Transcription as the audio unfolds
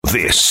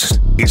This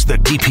is the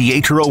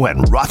DiPietro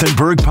and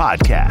Rothenberg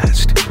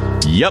podcast.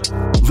 Yep.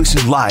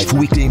 Listen live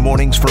weekday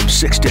mornings from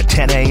 6 to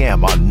 10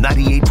 a.m. on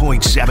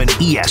 98.7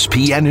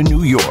 ESPN in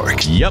New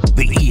York. Yep.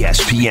 The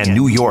ESPN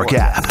New York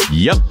app.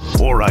 Yep.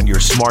 Or on your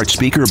smart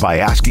speaker by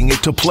asking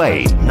it to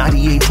play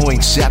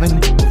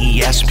 98.7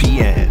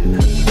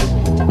 ESPN.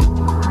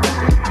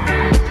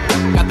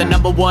 Got the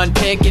number one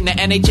pick in the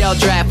NHL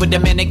draft, but the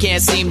men they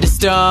can't seem to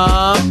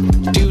stump.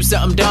 Do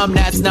something dumb,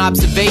 that's an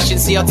observation.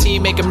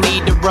 CLT make them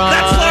need to run.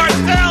 That's Lawrence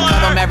Taylor!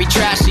 Call them every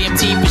trash,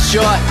 CMT for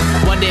short.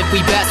 Wonder if we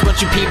best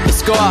once you peep the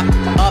score.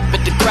 Up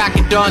at the crack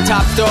of dawn,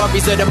 top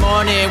stories of the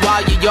morning.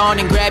 While you yawn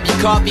and grab your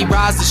coffee,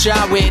 rise to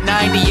shine with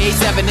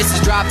 98.7. This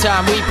is Drop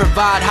Time. We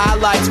provide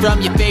highlights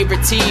from your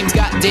favorite teams.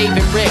 Got Dave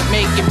and Rick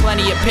making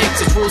plenty of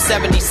picks. It's Rule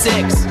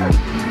 76.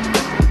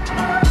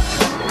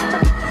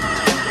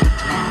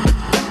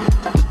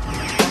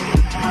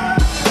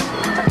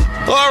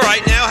 All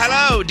right, now,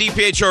 hello.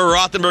 DiPietro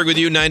Rothenberg with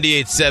you,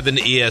 98.7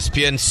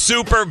 ESPN.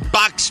 Super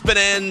Box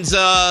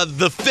Bonanza,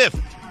 the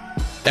 5th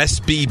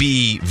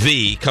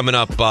SBBV coming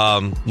up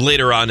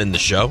later on in the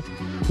show.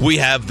 We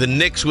have the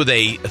Knicks with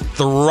a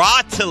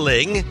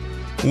throttling.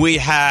 We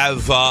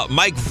have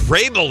Mike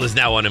Vrabel is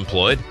now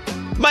unemployed.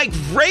 Mike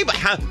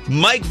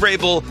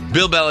Vrabel,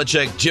 Bill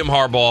Belichick, Jim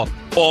Harbaugh,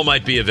 all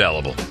might be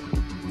available.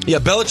 Yeah,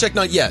 Belichick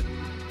not yet.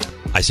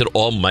 I said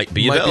all might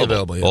be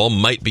available. Yeah. All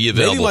might be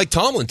available. Maybe Mike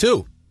Tomlin,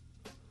 too,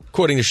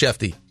 according to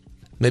Shefty.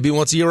 Maybe he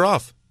wants a year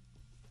off.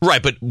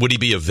 Right, but would he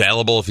be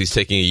available if he's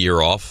taking a year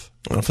off?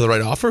 For the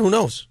right offer? Who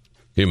knows?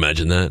 Can you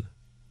imagine that?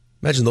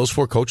 Imagine those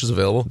 4 coaches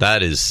available.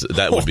 That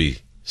would be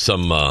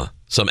some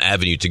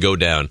avenue to go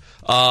down.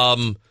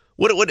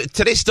 What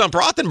today's Stump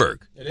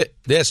Rothenberg?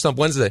 Yeah, Stump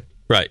Wednesday.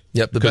 Right.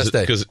 Yep, the best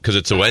day. Because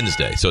it's a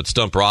Wednesday, so it's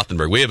Stump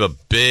Rothenberg. We have a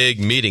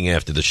big meeting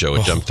after the show,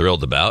 which I'm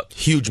thrilled about.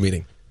 Huge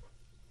meeting.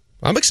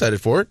 I'm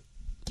excited for it.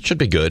 Should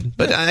be good,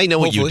 but I know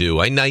what you do.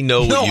 I know.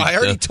 No, what you, I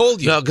already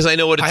told you. No, because I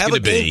know what it's going to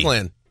be. I have a game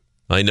plan.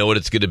 I know what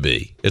it's going to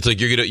be. It's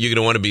like you're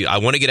gonna want to be. I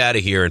want to get out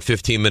of here in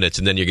 15 minutes,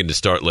 and then you're going to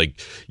start like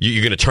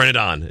you're going to turn it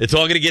on. It's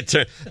all going to get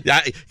turned.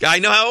 I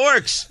know how it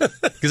works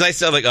because I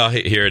said like, oh,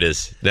 here it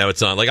is. Now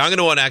it's on. Like I'm going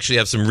to want to actually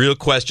have some real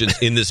questions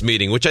in this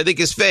meeting, which I think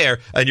is fair.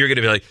 And you're going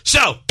to be like,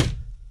 so.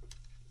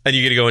 And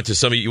you're going to go into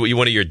some of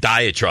one of your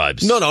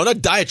diatribes. No,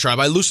 not diatribe.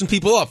 I loosen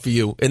people up for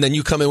you, and then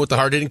you come in with the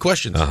hard-hitting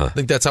questions. I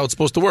think that's how it's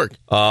supposed to work.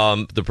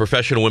 The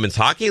Professional Women's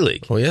Hockey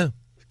League. Oh, yeah.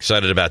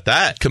 Excited about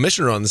that.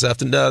 Commissioner on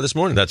this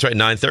morning. That's right,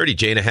 9:30,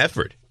 Jana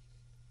Hefford.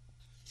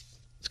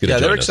 Yeah,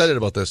 they're excited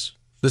about this.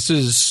 This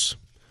is,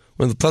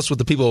 plus with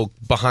the people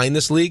behind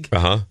this league.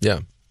 Yeah,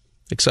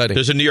 exciting.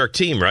 There's a New York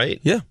team,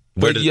 right? Yeah.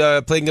 Going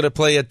to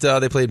play at,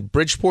 they played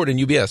Bridgeport and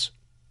UBS.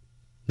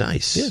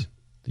 Nice. Yeah.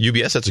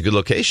 UBS, that's a good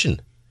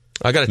location.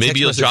 I got a Maybe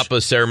you'll drop a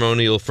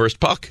ceremonial first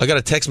puck. I got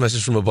a text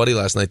message from a buddy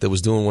last night that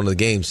was doing one of the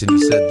games, and he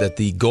said that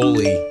the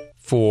goalie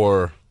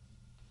for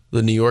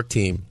the New York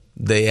team,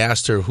 they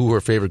asked her who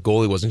her favorite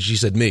goalie was, and she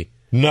said me.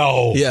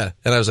 No. Yeah,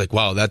 and I was like,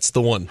 wow, that's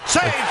the one.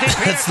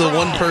 That's the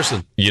one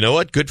person. You know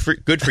what? Good for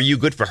you,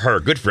 good for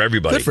her, good for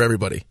everybody. Good for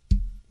everybody.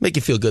 Make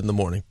you feel good in the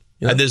morning.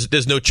 You know? And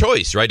there's no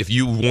choice, right? If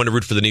you want to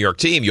root for the New York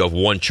team, you have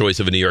one choice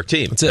of a New York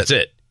team. That's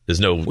it.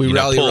 There's no. We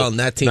rally around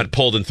that team. Not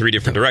pulled in 3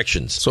 different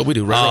directions. That's what we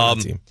do. Rally around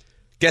that team.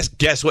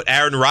 Guess what?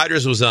 Aaron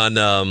Rodgers was on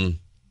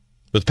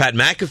with Pat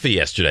McAfee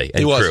yesterday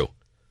and crew.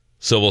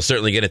 So we'll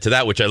certainly get into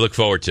that, which I look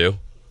forward to.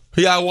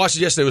 Yeah, I watched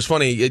it yesterday. It was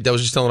funny. I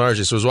was just telling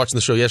RJ. So I was watching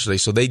the show yesterday.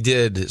 So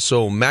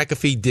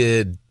McAfee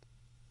did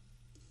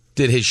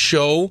his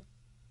show,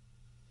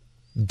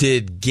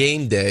 did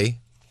game day,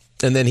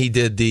 and then he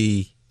did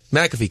the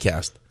McAfee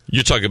cast.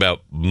 You're talking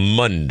about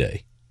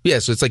Monday. Yeah,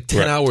 so it's like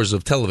 10 hours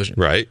of television.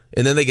 Right.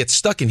 And then they get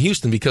stuck in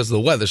Houston because of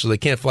the weather, so they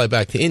can't fly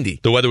back to Indy.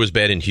 The weather was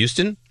bad in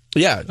Houston?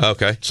 Yeah.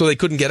 Okay. So they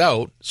couldn't get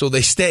out, so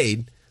they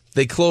stayed.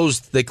 They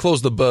closed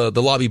the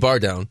lobby bar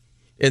down,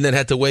 and then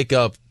had to wake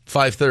up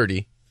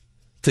 5:30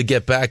 to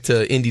get back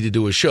to Indy to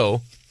do a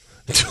show.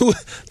 Two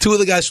of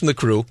the guys from the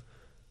crew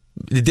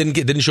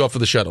didn't show up for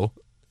the shuttle.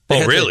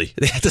 Really?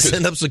 They had to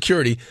send up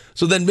security.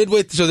 So then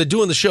so they're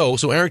doing the show.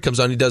 So Aaron comes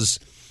on. He does.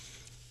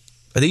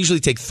 They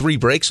usually take 3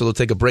 breaks, so they'll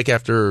take a break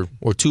or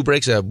 2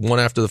 breaks. They have one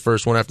after the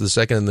first, one after the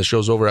second, and the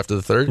show's over after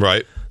the third.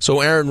 Right.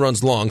 So Aaron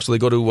runs long. So they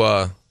go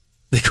to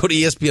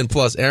ESPN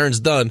Plus.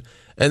 Aaron's done,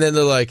 and then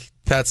they're like,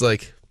 Pat's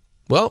like,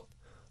 well,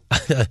 I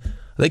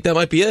think that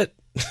might be it.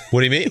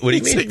 What do you mean? What do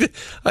you mean?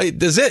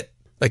 That's it.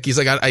 Like he's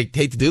like, I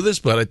hate to do this,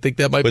 but I think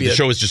that might be it. But the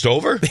show is just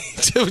over?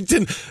 They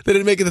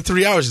didn't make it to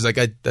 3 hours. He's like,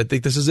 I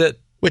think this is it.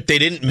 Wait, they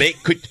didn't make...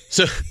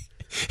 So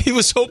he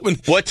was hoping...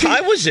 What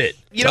time was it?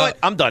 You know what?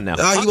 I'm done now.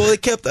 Well, they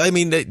kept... I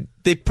mean,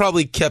 they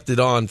probably kept it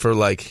on for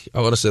like,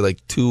 I want to say like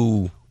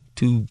 2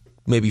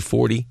 maybe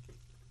 40.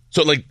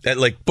 So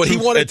but he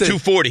wanted at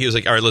 2:40, he was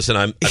like, all right, listen,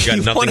 I've got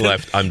nothing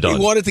left. I'm done.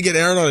 He wanted to get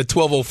Aaron on at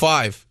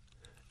 12:05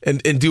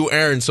 and do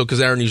Aaron,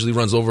 because Aaron usually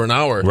runs over an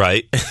hour.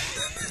 Right.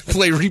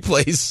 Play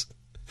replays.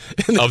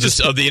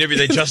 Of the interview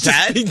they just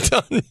had?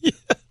 Done, yeah.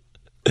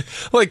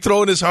 Like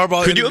throwing his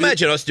Harbaugh. Could you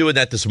imagine us doing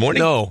that this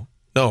morning? No.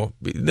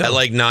 At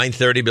like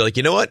 9:30, be like,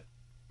 you know what?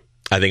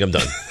 I think I'm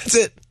done. That's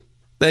it.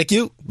 Thank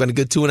you. Been a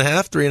good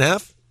 2.5,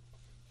 3.5.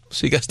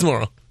 See you guys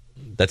tomorrow.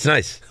 That's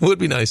nice. It would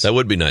be nice. That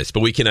would be nice,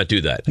 but we cannot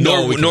do that.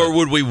 No, Nor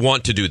would we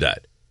want to do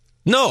that.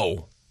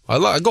 No.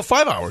 I go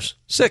 5 hours.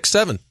 6,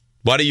 7.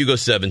 Why do you go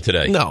 7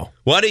 today? No.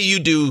 Why do you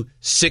do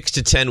 6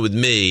 to 10 with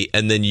me,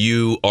 and then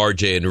you,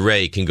 RJ, and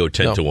Ray can go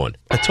 10 to 1?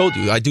 I told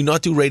you, I do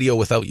not do radio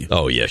without you.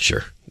 Oh, yeah,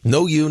 sure.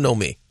 No you, no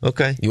me.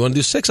 Okay. You want to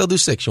do 6? I'll do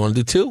 6. You want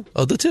to do 2?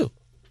 I'll do 2.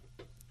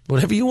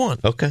 Whatever you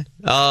want. Okay.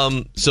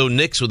 So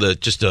Knicks with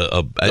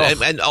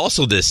and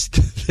also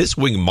this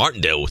Wing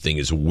Martindale thing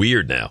is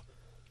weird now.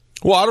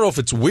 Well, I don't know if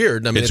it's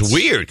weird. I mean, it's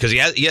weird because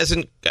he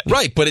hasn't.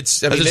 Right, but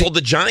it's. I mean, told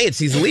the Giants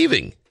he's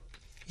leaving.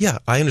 Yeah,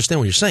 I understand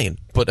what you're saying,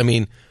 but I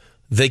mean,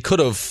 they could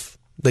have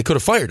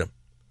fired him,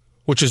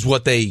 which is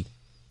what he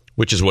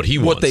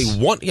wants. What they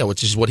want, yeah,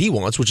 which is what he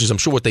wants, which is I'm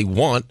sure what they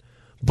want,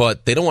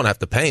 but they don't want to have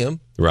to pay him.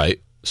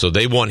 Right. So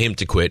they want him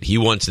to quit. He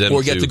wants them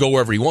or get to go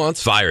wherever he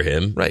wants. Fire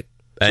him. Right.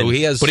 And,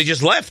 so but he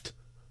just left.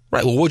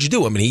 Right. Well, what'd you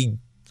do? I mean,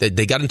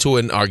 they got into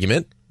an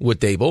argument with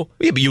Dable.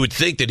 Yeah, but you would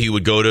think that he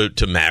would go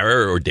to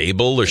Mara or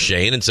Dable or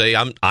Shane and say,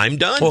 "I'm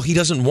done." Well, he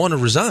doesn't want to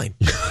resign.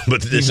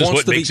 But this is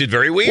what makes it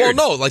very weird.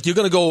 Well, no, like you're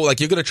going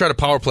to try to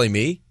power play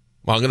me.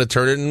 Well, I'm going to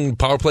turn it and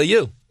power play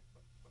you.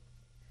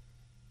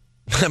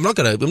 I'm not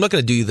going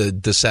to do you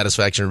the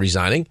satisfaction of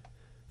resigning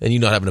and you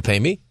not having to pay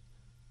me.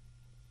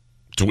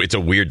 It's a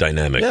weird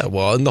dynamic. Yeah,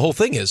 well, and the whole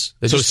thing is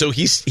so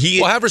he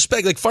well, have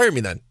respect. Like, fire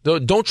me then.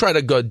 Don't try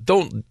to go.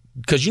 Don't,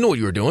 because you know what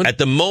you were doing. At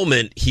the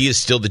moment, he is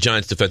still the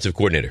Giants' defensive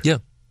coordinator. Yeah,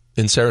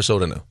 in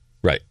Sarasota now.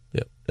 Right.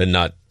 Yeah, and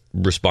not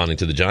responding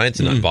to the Giants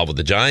and not involved with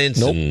the Giants.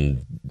 Nope.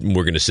 And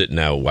we're going to sit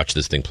now and watch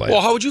this thing play.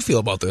 Well, how would you feel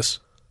about this?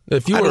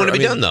 If you I want to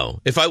be done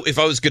though. If I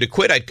was going to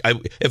quit,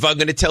 if I'm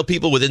going to tell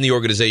people within the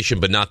organization,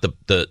 but not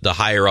the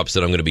higher ups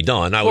that I'm going to be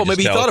done. I would. Well,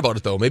 maybe he thought about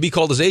it though. Maybe he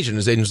called his agent.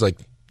 His agent's like,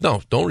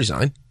 "No, don't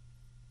resign.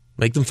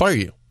 Make them fire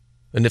you.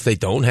 And if they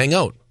don't, hang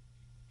out.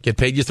 Get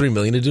paid your $3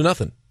 million to do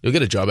nothing. You'll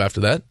get a job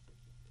after that."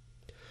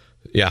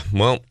 Yeah.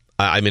 Well,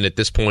 I mean, at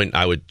this point,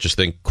 I would just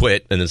think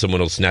quit, and then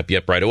someone will snap you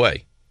up right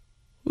away.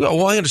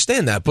 Well, I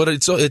understand that, but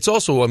it's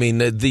also, I mean,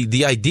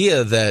 the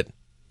idea that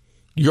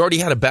you already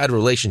had a bad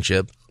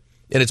relationship,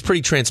 and it's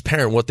pretty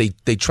transparent what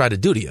they try to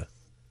do to you.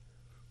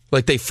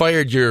 Like, they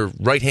fired your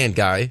right-hand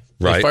guy.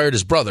 Right. They fired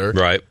his brother.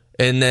 Right.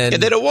 And then...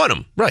 And they don't want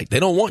him. Right. They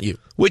don't want you.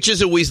 Which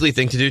is a Weasley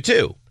thing to do,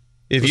 too.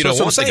 If you don't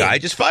want the guy,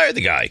 just fire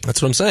the guy.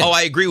 That's what I'm saying. Oh,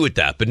 I agree with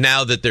that. But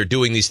now that they're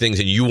doing these things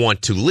and you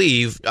want to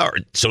leave,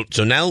 so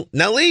now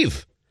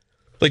leave.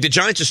 Like, the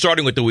Giants are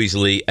starting with the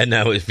Weasley, and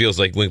now it feels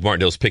like Wink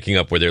Martindale's picking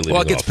up where they're leaving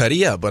off. Well, it gets petty,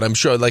 yeah, but I'm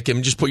sure, like,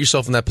 just put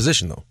yourself in that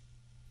position, though.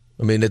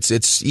 I mean,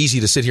 it's easy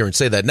to sit here and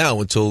say that now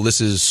until this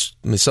is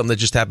something that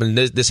just happened.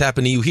 This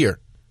happened to you here,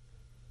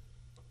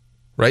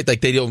 right?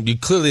 Like, you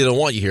clearly don't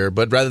want you here,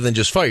 but rather than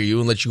just fire you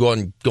and let you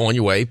go on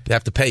your way,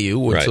 have to pay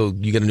you until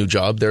you get a new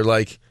job, they're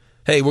like,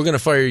 "Hey, we're going to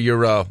fire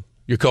your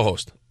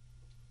co-host."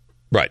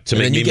 Right. To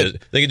make me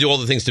they can do all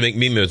the things to make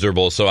me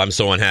miserable, so I'm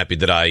so unhappy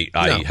that I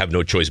have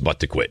no choice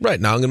but to quit.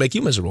 Right. Now I'm going to make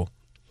you miserable.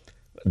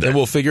 Then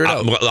we'll figure it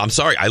out. Well, I'm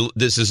sorry.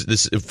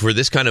 This for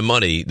this kind of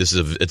money,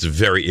 it's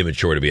very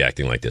immature to be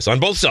acting like this on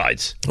both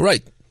sides.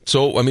 Right.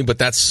 So, I mean, but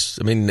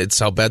it's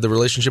how bad the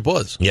relationship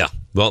was. Yeah.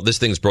 Well, this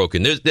thing's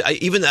broken.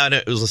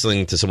 I was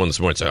listening to someone this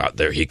morning say,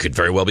 there he could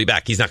very well be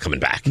back. He's not coming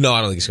back. No,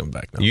 I don't think he's coming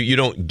back. No. You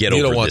don't get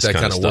over this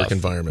kind of stuff. You don't want that kind of work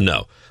environment.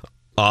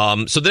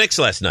 No. So the Knicks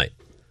last night.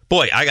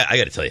 Boy, I got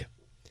to tell you.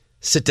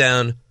 Sit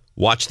down,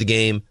 watch the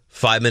game,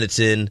 5 minutes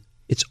in,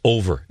 it's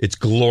over. It's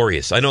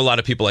glorious. I know a lot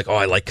of people are like,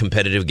 I like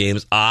competitive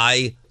games.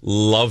 I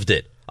loved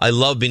it. I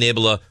love being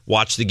able to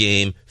watch the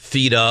game,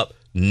 feet up,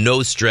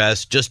 no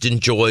stress, just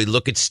enjoy,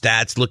 look at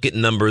stats, look at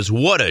numbers.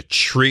 What a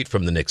treat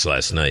from the Knicks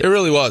last night. It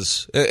really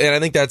was. And I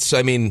think that's,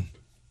 I mean,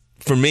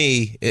 for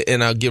me,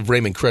 and I'll give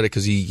Raymond credit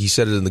because he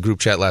said it in the group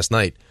chat last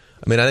night.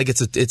 I mean, I think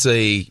it's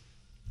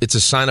a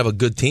sign of a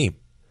good team.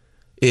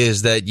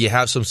 Is that you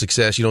have some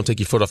success, you don't take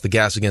your foot off the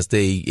gas against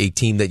a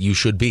team that you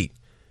should beat.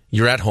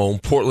 You're at home,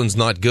 Portland's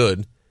not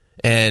good,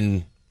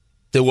 and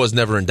there was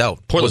never in doubt.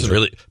 Portland's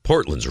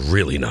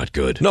really not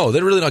good. No,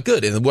 they're really not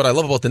good. And what I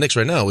love about the Knicks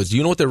right now is, do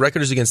you know what their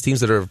record is against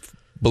teams that are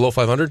below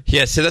 500?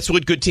 Yeah, so that's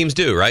what good teams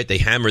do, right? They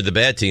hammer the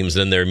bad teams,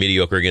 then they're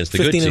mediocre against the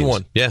good teams.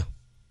 15-1. Yeah.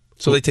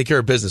 So they take care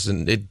of business.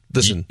 And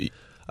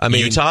I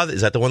mean, Utah,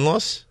 is that the one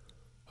loss?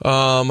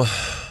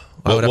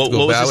 I would have to go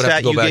back. What was the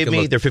stat you gave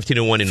me? They're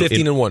 15-1.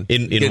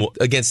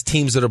 15-1 against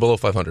teams that are below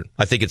 500.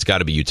 I think it's got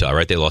to be Utah,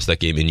 right? They lost that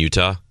game in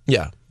Utah.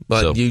 Yeah,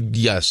 but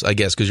yes, I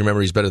guess because your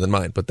memory is better than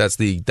mine. But that's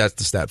the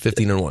stat,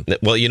 15-1.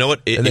 Well, you know what?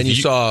 And then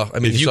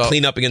if you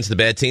clean up against the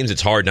bad teams,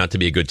 it's hard not to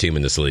be a good team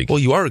in this league. Well,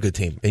 you are a good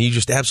team, and you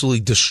just absolutely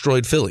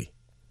destroyed Philly.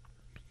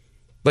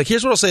 Like,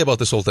 here's what I'll say about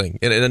this whole thing.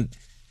 And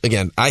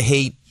again, I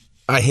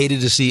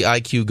hated to see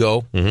IQ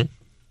go. Mm-hmm.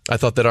 I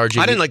thought that RJ...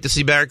 I didn't like to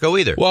see Barrett go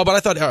either. Well, but I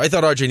thought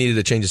RJ needed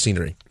a change of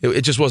scenery.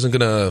 It just wasn't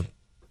going to...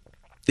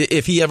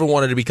 If he ever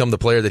wanted to become the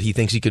player that he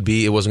thinks he could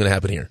be, it wasn't going to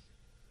happen here.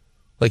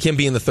 Like, him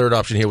being the third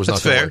option here was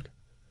not going to work.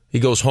 He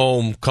goes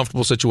home,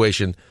 comfortable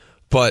situation.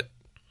 But,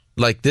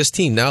 like, this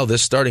team now,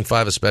 this starting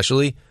five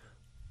especially,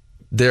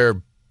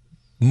 they're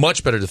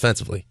Much better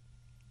defensively.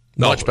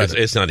 Much better.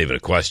 It's not even a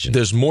question.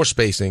 There's more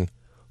spacing.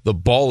 The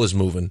ball is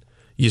moving.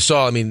 You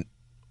saw,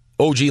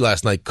 OG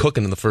last night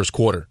cooking in the first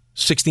quarter.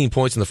 16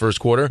 points in the first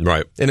quarter.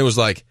 Right. And it was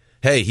like,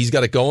 hey, he's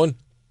got it going.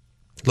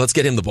 Let's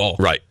get him the ball.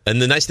 Right.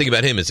 And the nice thing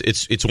about him is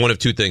it's one of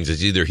two things.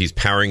 It's either he's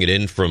powering it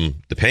in from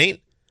the paint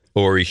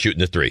or he's shooting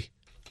the three.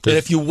 And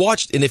if you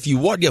watch,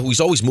 he's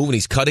always moving,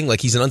 he's cutting,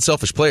 like he's an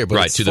unselfish player. But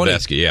right, it's to funny. the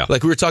basket, yeah.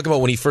 Like we were talking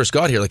about when he first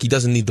got here, like he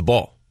doesn't need the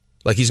ball.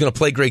 Like he's going to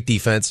play great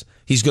defense.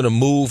 He's going to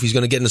move. He's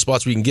going to get in the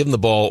spots where you can give him the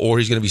ball, or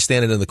he's going to be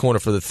standing in the corner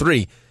for the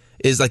three.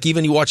 Is like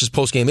even you watch his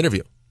post game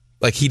interview,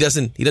 like he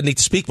doesn't need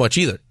to speak much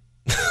either.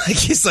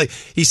 he's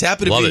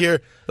happy to be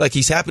here. Like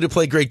he's happy to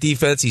play great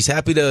defense. He's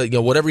happy to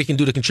whatever he can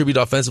do to contribute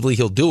offensively,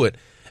 he'll do it.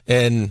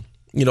 And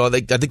I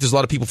think there's a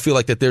lot of people feel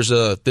like that there's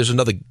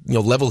another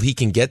level he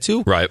can get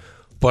to. Right.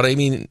 But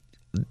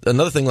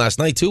another thing last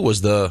night too was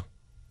the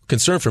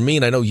concern for me,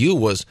 and I know you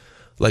was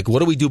like, what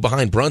do we do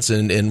behind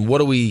Brunson, and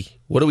what are we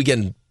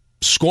getting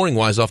scoring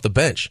wise off the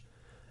bench?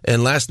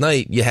 And last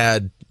night you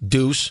had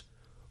Deuce,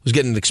 who's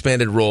getting an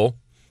expanded role,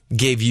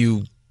 gave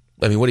you.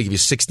 What do you give you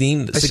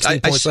 16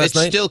 points last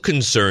night? It still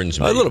concerns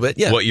me a little bit.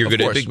 Yeah, what you're going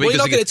to do.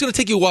 It's going to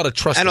take you a while to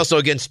trust. And him. Also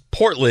against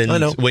Portland,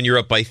 when you're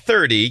up by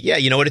 30,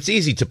 you know what? It's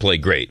easy to play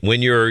great.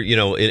 When you're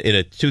in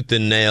a tooth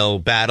and nail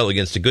battle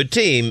against a good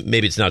team,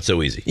 maybe it's not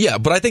so easy. Yeah,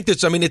 but I think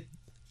that's.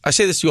 I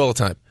say this to you all the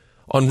time.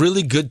 On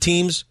really good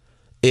teams,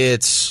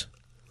 it's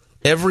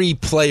every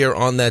player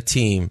on that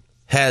team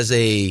has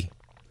a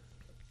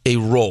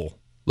role.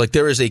 Like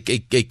there is a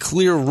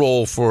clear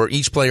role for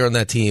each player on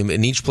that team,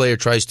 and each player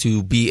tries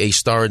to be a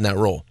star in that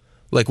role.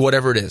 Like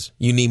whatever it is,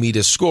 you need me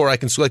to score, I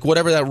can score. Like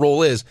whatever that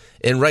role is.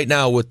 And right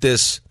now with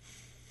this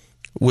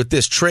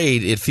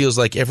trade, it feels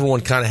like everyone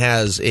kind of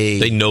has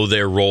they know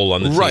their role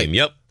on the team.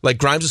 Yep. Like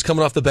Grimes is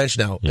coming off the bench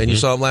now, and you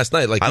saw him last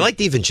night. Like I like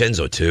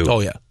DiVincenzo too.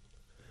 Oh yeah,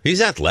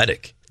 he's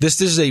athletic. This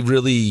is a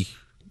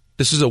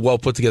well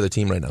put together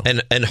team right now.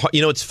 And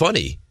it's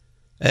funny.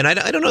 And I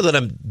don't know that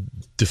I'm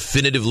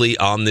definitively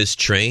on this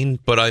train,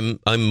 but I'm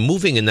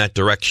moving in that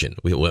direction.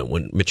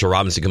 When Mitchell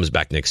Robinson comes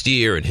back next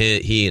year, and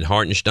he and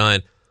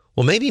Hartenstein,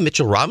 well, maybe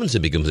Mitchell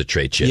Robinson becomes a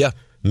trade chip. Yeah.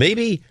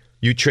 Maybe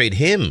you trade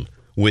him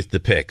with the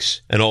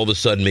picks, and all of a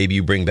sudden maybe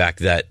you bring back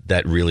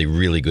that really,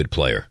 really good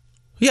player.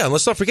 Yeah, and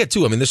let's not forget,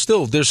 too,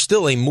 there's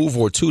still a move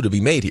or two to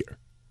be made here.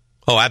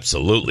 Oh,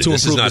 absolutely.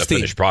 This is not a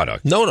finished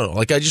product. No.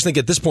 Like I just think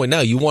at this point now,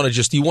 you want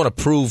to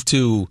prove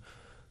to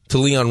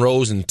Leon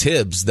Rose and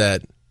Tibbs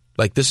that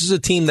like this is a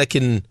team that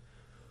can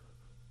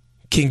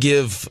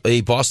give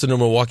a Boston or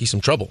Milwaukee some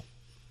trouble.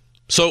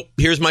 So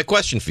here's my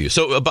question for you.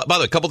 So by the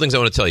way, a couple things I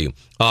want to tell you.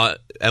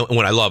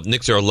 What I love,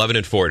 Knicks are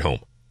 11-4 at home.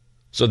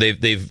 So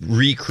they've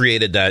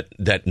recreated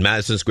that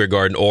Madison Square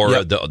Garden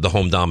aura, the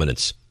home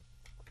dominance.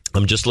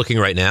 I'm just looking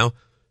right now.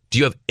 Do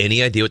you have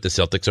any idea what the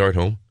Celtics are at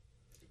home?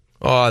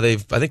 I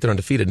think they're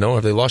undefeated. No,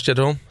 have they lost yet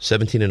at home?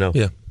 17-0.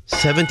 Yeah,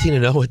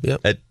 17-0.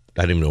 Yep. I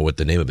don't even know what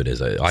the name of it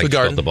is. I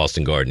call it the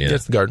Boston Garden. Yeah,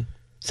 it's the Garden.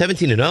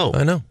 17-0.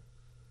 I know.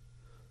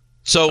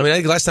 So I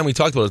think last time we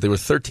talked about it, they were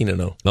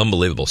 13-0.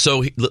 Unbelievable.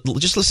 So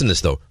just listen to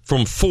this though.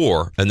 From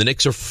 4, and the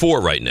Knicks are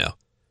 4 right now,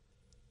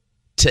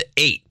 to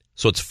 8.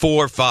 So it's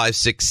 4, 5,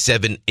 6,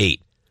 7,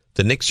 8.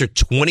 The Knicks are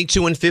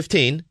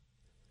 22-15,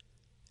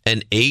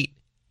 and 8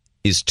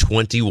 is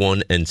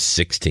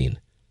 21-16.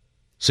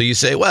 So you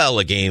say, well,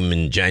 a game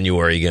in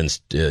January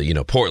against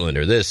Portland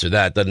or this or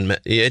that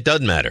it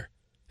doesn't matter.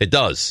 It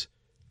does,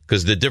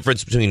 because the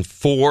difference between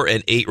 4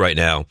 and 8 right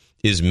now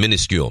is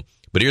minuscule.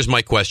 But here's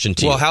my question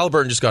to you. Well,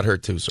 Halliburton just got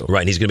hurt too, so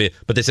right, he's going to be.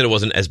 But they said it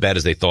wasn't as bad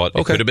as they thought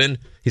it could have been.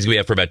 He's going to be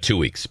out for about 2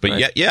 weeks. But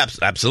right. yeah,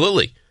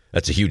 absolutely,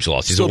 that's a huge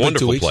loss. He's Still a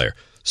wonderful player.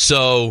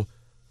 So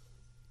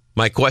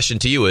my question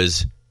to you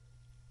is,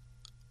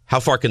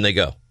 how far can they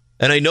go?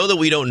 And I know that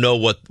we don't know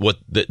what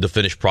the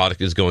finished product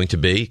is going to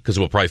be, because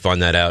we'll probably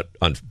find that out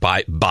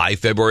by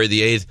February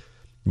the 8th.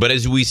 But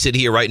as we sit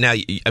here right now,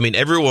 I mean,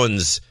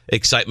 everyone's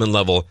excitement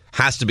level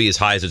has to be as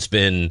high as it's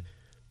been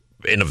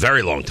in a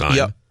very long time.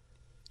 Yep.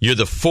 You're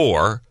the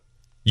 4.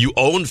 You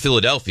own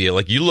Philadelphia.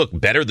 Like, you look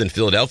better than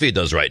Philadelphia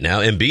does right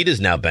now. Embiid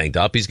is now banged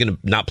up. He's going to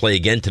not play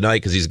again tonight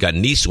because he's got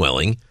knee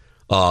swelling.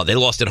 They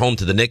lost at home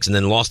to the Knicks and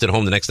then lost at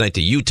home the next night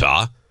to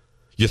Utah.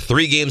 You're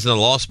 3 games in the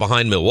loss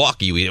behind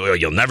Milwaukee.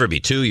 You'll never be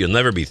 2. You'll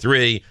never be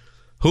 3.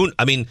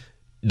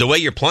 The way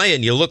you're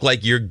playing, you look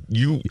like you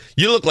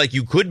look like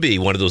you could be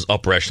one of those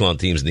upper echelon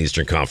teams in the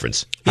Eastern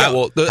Conference.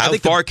 How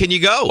far can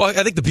you go? Well,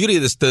 I think the beauty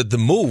of this, the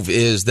move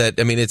is that,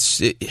 I mean,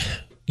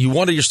 you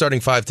wanted your starting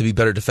 5 to be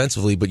better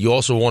defensively, but you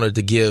also wanted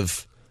to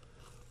give,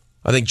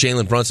 I think,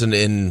 Jalen Brunson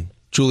and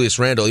Julius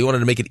Randle, you wanted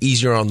to make it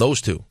easier on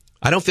those two.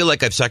 I don't feel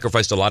like I've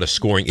sacrificed a lot of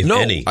scoring, if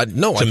any,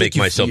 to make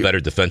myself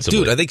better defensively.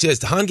 Dude, I think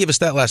Han gave a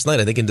stat last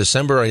night. I think in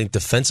December,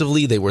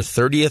 defensively they were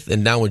 30th,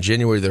 and now in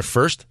January they're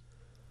 1st.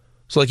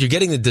 So, like, you're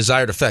getting the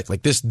desired effect.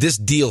 Like, this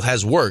deal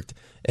has worked.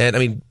 And, I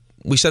mean,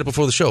 we said it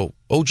before the show.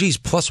 OG's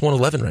plus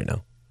 111 right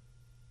now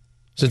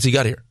since he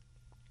got here.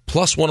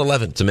 Plus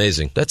 111. It's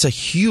amazing. That's a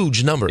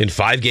huge number. In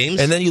 5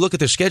 games? And then you look at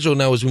their schedule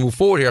now as we move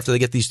forward here after they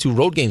get these 2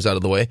 road games out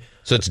of the way.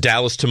 So it's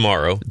Dallas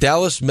tomorrow.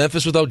 Dallas,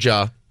 Memphis without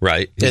Ja.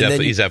 Right.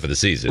 He's out for the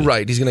season.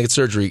 Right. He's going to get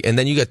surgery. And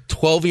then you got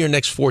 12 of your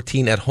next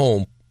 14 at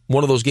home,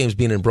 one of those games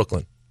being in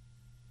Brooklyn.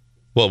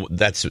 Well,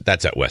 that's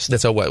out west.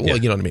 That's out west. Well,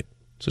 you know what I mean.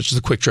 So it's just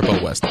a quick trip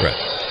out west. Right.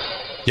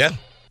 Yeah.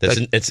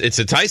 It's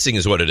enticing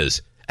is what it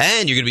is.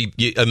 And you're going to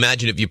be,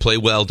 imagine if you play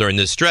well during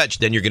this stretch,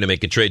 then you're going to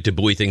make a trade to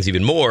buoy things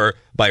even more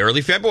by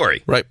early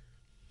February. Right.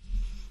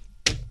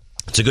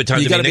 It's a good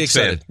time to be a Knicks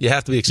fan. You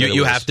have to be excited.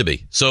 You have to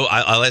be. So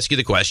I'll ask you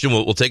the question.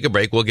 We'll take a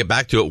break. We'll get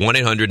back to it.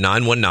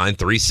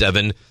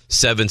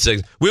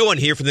 1-800-919-3776. We want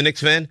to hear from the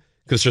Knicks fan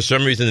because for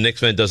some reason the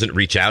Knicks fan doesn't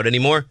reach out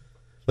anymore.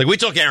 Like we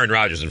talk Aaron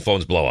Rodgers and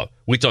phones blow up.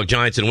 We talk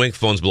Giants and Wink,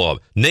 phones blow up.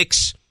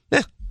 Knicks,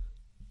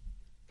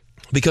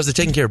 because they're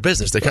taking care of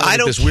business. They're kind of I like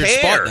don't this weird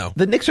care. spot now.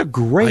 The Knicks are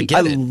great.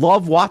 I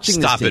love watching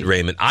this Stop team. it,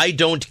 Raymond. I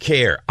don't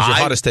care. It's your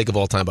hottest take of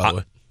all time, by the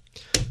way.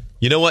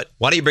 You know what?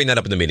 Why don't you bring that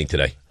up in the meeting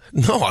today?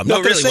 No, I'm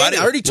not going to say that.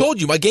 I already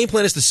told you. My game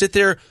plan is to sit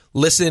there,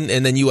 listen,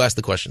 and then you ask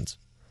the questions.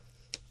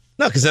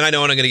 No, because then I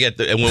know what I'm going to get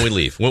when we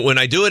leave. When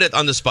I do it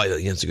on the spot,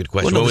 that's a good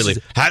question. When we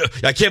leave,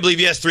 I can't believe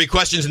you asked 3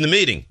 questions in the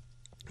meeting.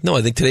 No,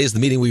 I think today is the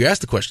meeting where you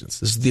ask the questions.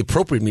 This is the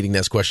appropriate meeting to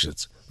ask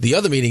questions. The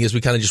other meeting is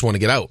we kind of just want to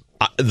get out.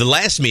 The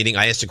last meeting,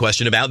 I asked a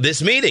question about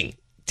this meeting.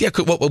 Yeah,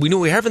 well, we knew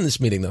we were having this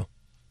meeting, though.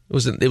 It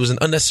was an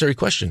unnecessary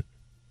question.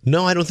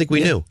 No, I don't think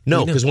we knew.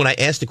 No, because when I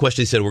asked the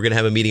question, he said, we're going to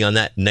have a meeting on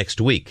that next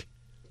week.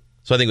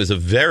 So I think it was a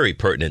very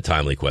pertinent,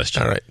 timely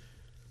question. All right.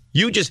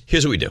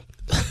 Here's what we do.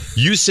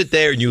 You sit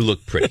there and you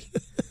look pretty,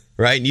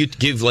 right? And you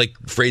give, like,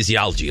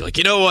 phraseology. Like,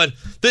 you know what?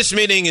 This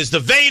meeting is the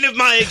vein of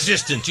my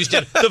existence. You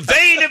said, the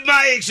vein of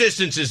my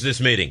existence is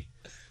this meeting.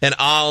 And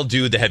I'll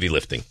do the heavy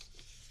lifting.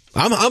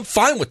 I'm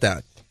fine with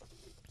that.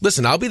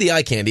 Listen, I'll be the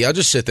eye candy. I'll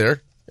just sit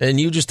there, and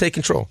you just take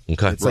control.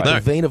 Okay. It's like the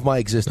vein of my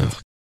existence.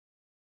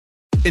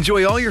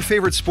 Enjoy all your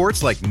favorite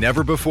sports like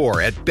never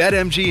before at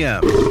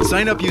BetMGM.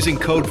 Sign up using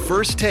code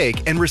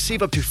FIRSTTAKE and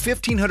receive up to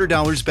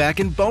 $1,500 back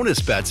in bonus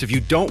bets if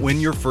you don't win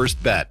your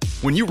first bet.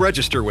 When you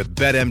register with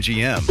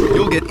BetMGM,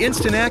 you'll get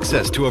instant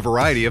access to a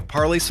variety of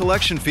parlay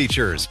selection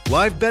features,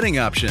 live betting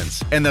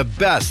options, and the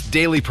best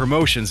daily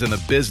promotions in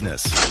the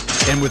business.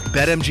 And with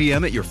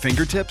BetMGM at your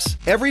fingertips,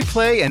 every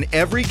play and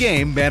every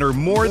game matter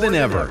more than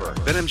ever.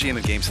 BetMGM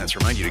and GameSense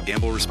remind you to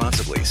gamble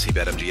responsibly. See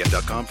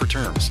BetMGM.com for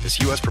terms.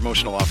 This U.S.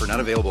 promotional offer not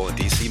available in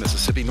D.C.,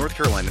 Mississippi, North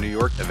Carolina, New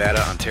York,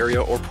 Nevada,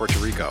 Ontario, or Puerto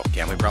Rico.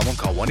 Gambling problem?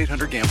 Call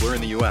 1-800-GAMBLER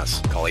in the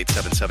U.S. Call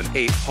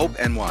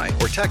 877-8-HOPE-NY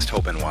or text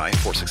HOPE-NY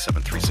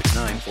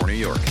 467-369 for New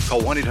York.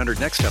 Call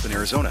 1-800-NEXT-STEP in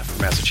Arizona.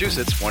 For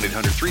Massachusetts,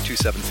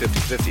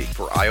 1-800-327-5050.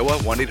 For Iowa,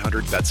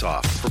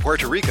 1-800-BETS-OFF. For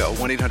Puerto Rico,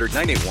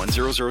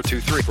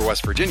 1-800-981-0023. For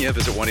West Virginia,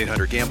 visit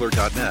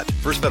 1-800-GAMBLER.net.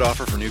 First bet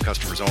offer for new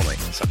customers only.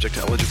 Subject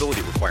to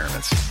eligibility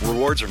requirements.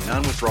 Rewards are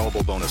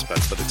non-withdrawable bonus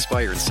bets that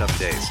expire in 7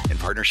 days. In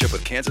partnership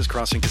with Kansas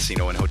Crossing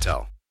Casino and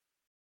Hotel.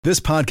 This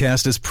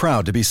podcast is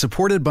proud to be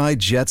supported by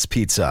Jets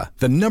Pizza,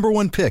 the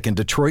 #1 pick in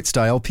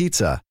Detroit-style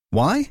pizza.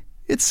 Why?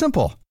 It's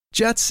simple.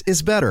 Jets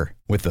is better.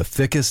 With the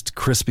thickest,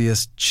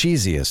 crispiest,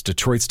 cheesiest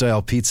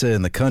Detroit-style pizza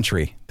in the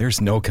country,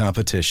 there's no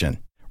competition.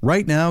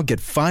 Right now,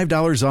 get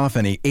 $5 off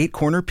any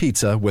 8-corner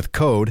pizza with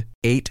code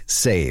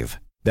 8SAVE.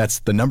 That's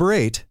the number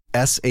 8,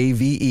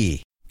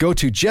 S-A-V-E. Go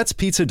to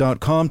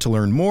jetspizza.com to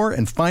learn more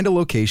and find a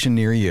location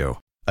near you.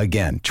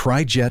 Again,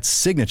 try Jet's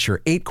signature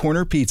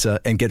 8-corner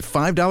pizza and get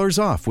 $5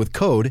 off with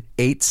code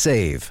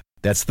 8SAVE.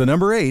 That's the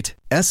number 8,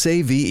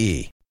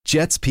 S-A-V-E.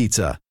 Jet's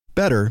Pizza.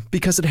 Better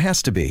because it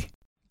has to be.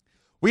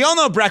 We all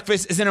know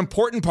breakfast is an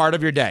important part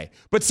of your day,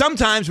 but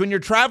sometimes when you're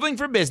traveling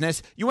for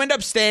business, you end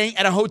up staying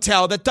at a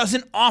hotel that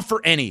doesn't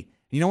offer any.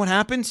 You know what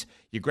happens?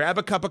 You grab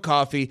a cup of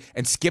coffee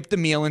and skip the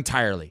meal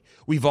entirely.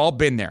 We've all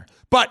been there.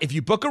 But if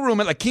you book a room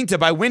at La Quinta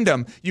by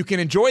Wyndham, you can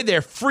enjoy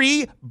their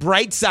free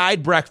Bright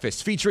Side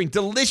breakfast featuring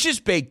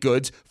delicious baked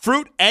goods,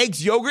 fruit,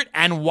 eggs, yogurt,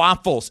 and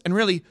waffles. And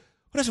really,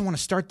 who doesn't want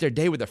to start their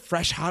day with a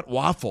fresh, hot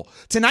waffle?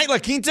 Tonight, La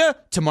Quinta,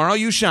 tomorrow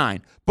you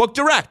shine. Book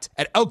direct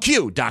at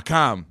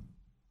LQ.com.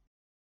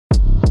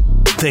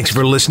 Thanks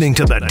for listening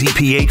to the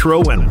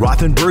DiPietro and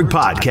Rothenberg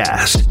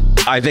podcast.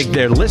 I think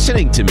they're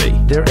listening to me.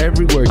 They're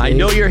everywhere, Dave. I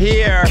know you're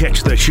here.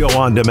 Catch the show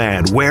on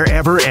demand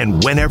wherever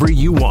and whenever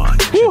you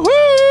want.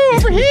 Woohoo!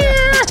 Over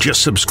here!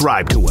 Just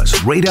subscribe to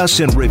us, rate us,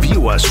 and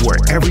review us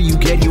wherever you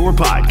get your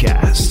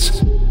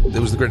podcasts. It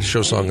was the greatest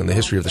show song in the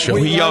history of the show.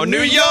 We are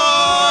New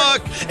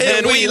York,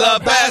 and we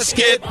love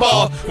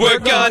basketball. We're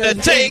gonna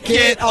take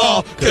it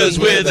all, because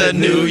we're the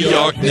New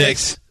York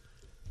Knicks.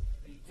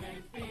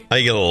 Oh,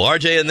 you get a little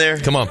RJ in there?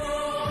 Come on.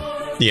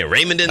 You get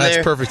Raymond in there?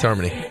 That's perfect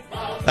harmony.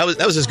 That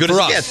was as good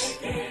For as us.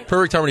 it gets.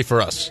 Perfect harmony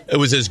for us. It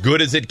was as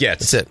good as it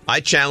gets. That's it.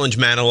 I challenge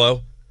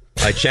Manilow.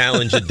 I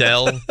challenge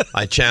Adele.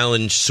 I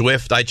challenge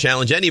Swift. I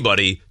challenge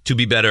anybody to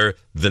be better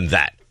than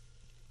that.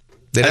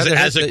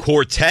 As a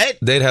quartet?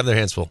 They'd have their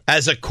hands full.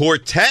 As a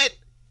quartet?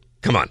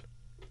 Come on.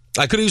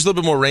 I could have used a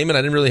little bit more Raymond.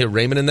 I didn't really hear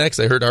Raymond in that because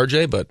I heard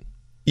RJ, but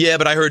Yeah,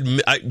 but I heard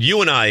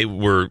you and I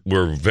were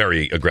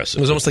very aggressive.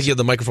 It was almost like you had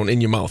the microphone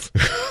in your mouth.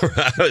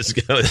 I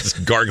was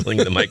gargling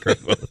the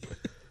microphone.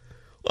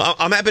 Well,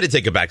 I'm happy to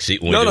take a back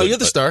seat. When No, you're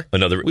the star.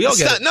 We all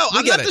get it. No,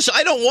 I'm not the star.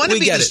 I don't want to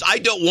be the star. I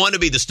don't want to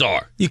be the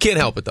star. You can't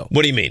help it, though.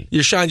 What do you mean?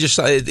 Your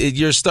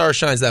star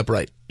shines that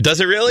bright. Does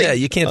it really? Yeah,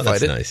 you can't fight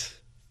that's it. Nice.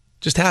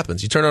 Just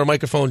happens. You turn on a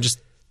microphone, just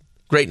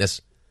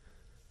greatness.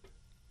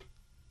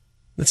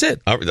 That's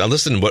it.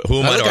 Listen, who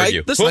am I to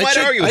argue? Listen, who am I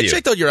to argue with you? I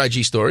checked out your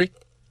IG story.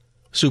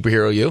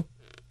 Superhero you.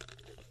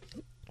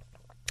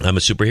 I'm a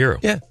superhero.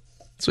 Yeah,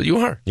 that's what you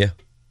are. Yeah.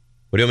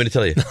 What do you want me to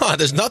tell you? No,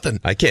 there's nothing.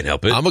 I can't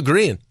help it. I'm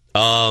agreeing.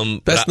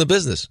 Best in the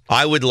business.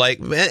 I would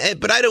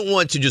but I don't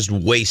want to just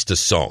waste a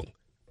song.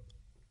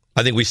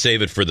 I think we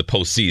save it for the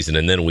postseason,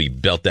 and then we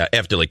belt that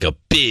after like a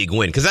big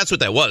win. Because that's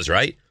what that was,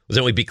 right? Was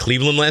that when we beat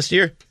Cleveland last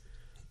year?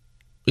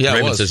 Yeah,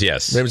 Raymond says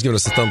yes. Raymond's giving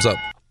us the thumbs up.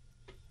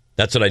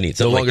 That's what I need.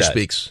 No longer like that.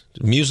 speaks.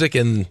 Music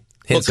and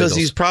hand because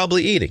he's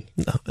probably eating.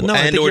 No, I think he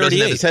doesn't already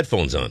have ate. his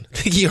headphones on. I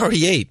think he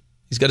already ate.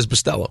 He's got his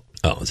Bustelo.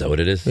 Oh, is that what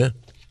it is? Yeah.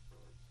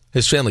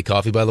 His family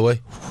coffee, by the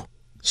way.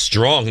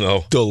 Strong,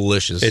 though.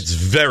 Delicious. It's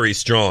very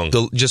strong.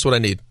 Just what I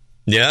need.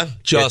 Yeah?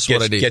 Just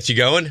what I need. Gets you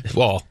going?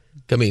 Well,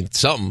 I mean,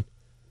 something.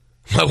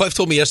 My wife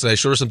told me yesterday, I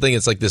showed her something.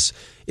 It's like this.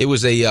 It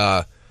was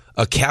a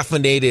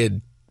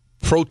caffeinated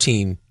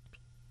protein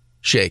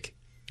shake.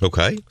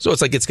 Okay. So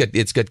it's like it's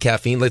got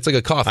caffeine. It's like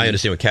a coffee. I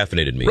understand what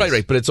caffeinated means.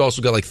 Right. But it's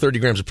also got like 30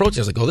 grams of protein.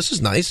 I was like, oh, this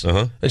is nice.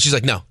 Uh-huh. And she's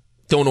like, no,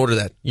 don't order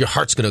that. Your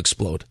heart's going to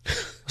explode.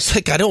 It's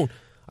like, I don't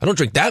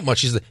drink that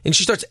much. And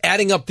she starts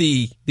adding up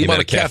the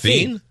amount of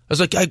caffeine. I was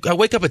like, I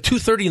wake up at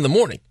 2:30 in the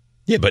morning.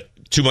 Yeah, but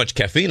too much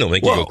caffeine will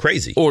make you go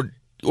crazy. Or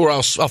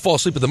I'll fall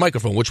asleep at the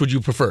microphone. Which would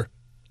you prefer?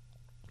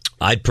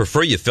 I'd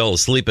prefer you fell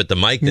asleep at the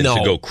mic than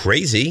to go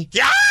crazy.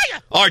 Yeah.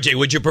 RJ,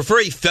 would you prefer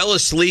he fell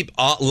asleep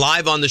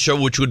live on the show,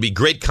 which would be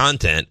great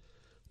content,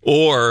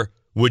 or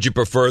would you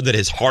prefer that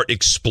his heart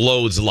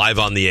explodes live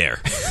on the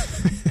air?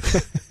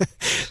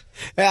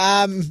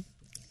 I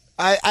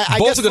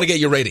Both guess are going to get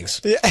your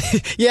ratings.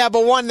 Yeah,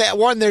 but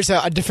one there's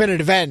a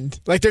definitive end.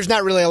 Like there's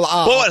not really a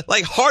lot. Well,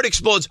 like heart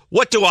explodes.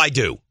 What do I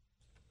do?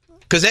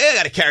 Because I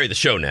got to carry the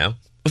show now.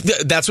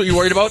 That's what you're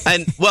worried about?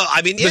 And well,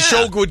 I mean, yeah. The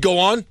show would go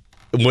on.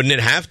 Wouldn't it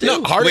have to?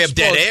 No, heart we have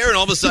explodes. dead air, and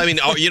all of a sudden,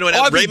 I mean, you know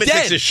what? Raymond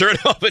takes his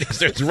shirt off and he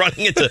starts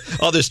running into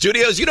other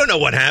studios. You don't know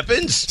what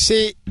happens.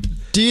 See,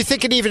 do you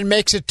think it even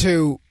makes it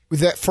to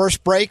the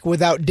first break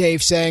without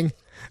Dave saying,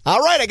 all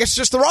right, I guess it's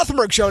just the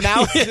Rothenberg show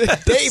now.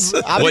 Dave,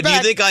 I'll be What, do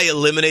back. you think I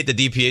eliminate the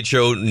DPH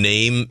show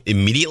name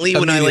immediately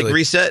when I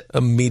reset?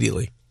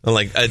 Immediately. I'm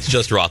like, it's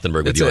just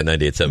Rothenberg with you on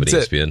 98.7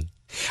 ESPN.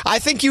 I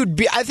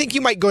think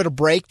you might go to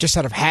break just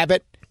out of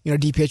habit. You know,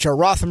 DPHO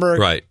Rothenberg,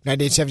 right?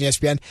 98.7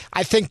 ESPN.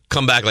 I think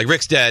come back like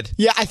Rick's dead.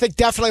 Yeah, I think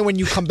definitely when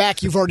you come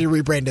back, you've already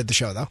rebranded the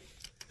show, though.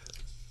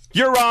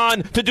 You're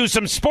on to do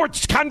some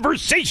sports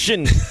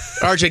conversation.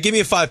 RJ, give me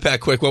a 5-pack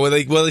quick while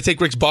they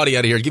take Rick's body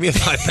out of here. Give me a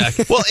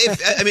 5-pack. Well,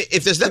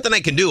 if there's nothing I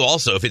can do,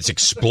 also if it's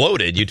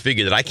exploded, you'd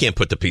figure that I can't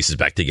put the pieces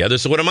back together.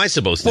 So what am I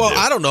supposed to do? Well,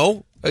 I don't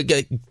know.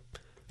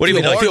 What do you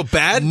mean? Like, feel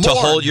bad to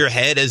hold your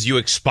head as you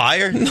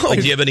expire? No. Like,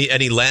 do you have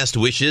any last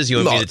wishes you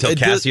want me to tell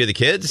Cassie or the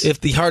kids? If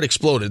the heart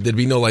exploded, there'd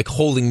be no like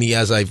holding me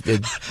as I go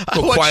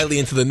quietly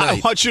into the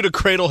night. I want you to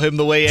cradle him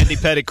the way Andy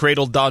Pettitte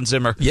cradled Don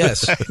Zimmer.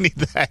 Yes, I need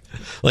that.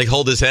 Like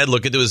hold his head,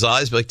 look into his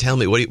eyes, be like, "Tell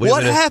me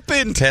what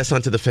happened?" Pass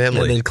on to the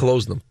family, and then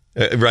close them.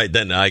 Right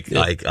then, I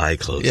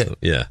close them.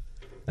 Yeah.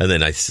 And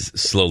then I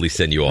slowly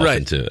send you off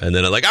into, and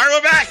then I'm like, all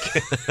right, we're back.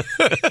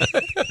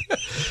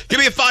 Give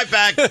me a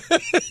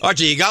 5-pack.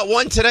 Archie, you got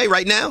one today,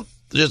 right now?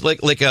 Just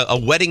like a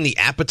whetting the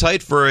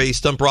appetite for a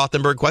Stump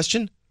Rothenberg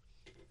question?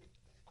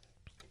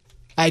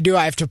 I do.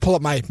 I have to pull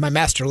up my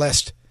master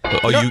list.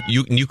 Oh,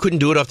 you couldn't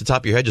do it off the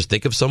top of your head? Just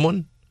think of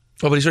someone?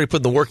 Oh, but he's already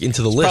putting the work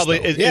into the list. Probably,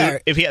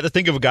 if he had to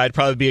think of a guy, it'd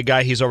probably be a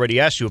guy he's already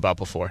asked you about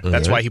before.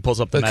 That's why he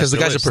pulls up the because the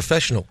guy's list. a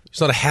professional. He's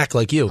not a hack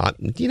like you.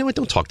 You know what?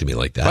 Don't talk to me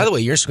like that. By the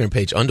way, your Instagram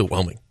page,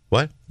 underwhelming.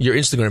 What? Your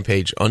Instagram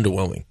page,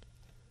 underwhelming.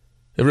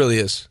 It really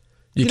is.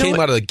 You came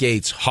out of the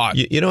gates hot.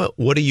 You know what?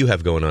 What do you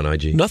have going on,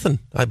 IG? Nothing.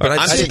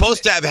 I'm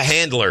supposed to have a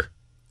handler.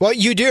 Well,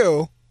 you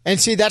do. And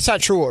see, that's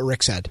not true what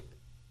Rick said.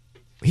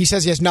 He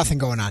says he has nothing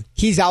going on.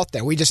 He's out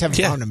there. We just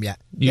haven't found him yet.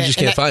 You just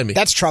can't find me.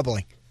 That's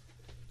troubling.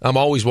 I'm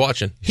always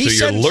watching.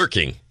 You're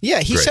lurking.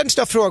 Yeah, he sends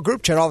stuff to our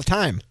group chat all the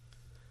time.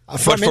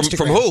 From Instagram.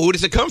 From who? Who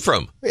does it come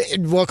from?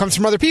 Well, it comes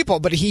from other people,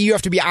 but you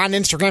have to be on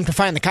Instagram to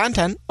find the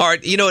content. All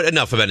right, you know what?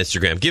 Enough about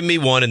Instagram. Give me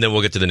one, and then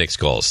we'll get to the Knicks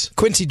calls.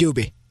 Quincy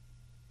Doobie.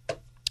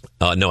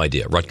 No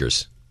idea.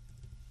 Rutgers.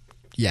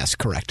 Yes,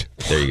 correct.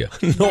 There you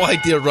go. No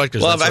idea,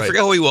 Rutgers. Well, I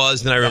forgot who he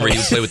was, then I remember he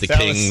would play with the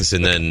Kings,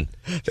 and then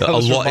a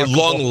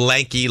long,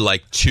 lanky,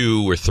 like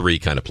 2 or 3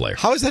 kind of player.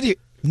 How is that?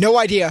 No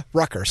idea,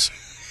 Rutgers.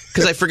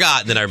 Because I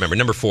forgot, and then I remember.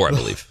 Number 4, I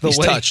believe. He's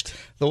touched.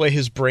 The way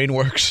his brain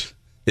works.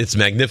 It's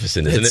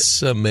magnificent, isn't it?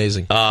 It's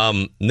amazing.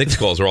 Knicks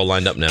calls are all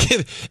lined up now.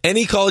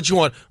 Any call that you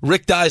want.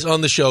 Rick dies on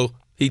the show.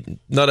 He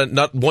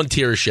not one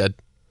tear is shed.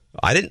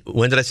 I didn't.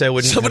 When did I say I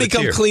wouldn't? Somebody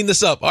come clean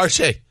this up,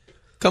 RJ.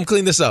 Come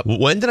clean this up.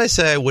 When did I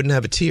say I wouldn't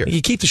have a tier?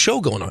 You keep the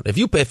show going on. If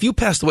you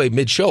passed away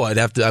mid-show,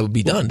 I would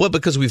be done. Well,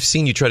 because we've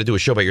seen you try to do a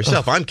show by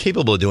yourself. I'm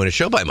capable of doing a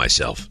show by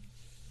myself.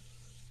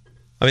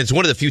 I mean, it's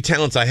one of the few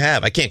talents I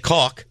have. I can't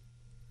caulk.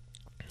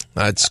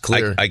 That's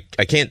clear. I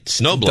can't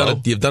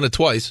snowblow. You've done it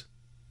twice.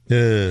 I'm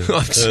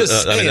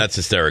just saying. I mean, that's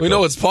hysterical. We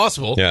know it's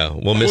possible. Yeah,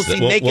 we'll miss that.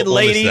 Naked we'll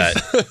ladies.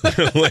 miss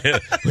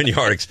that. When your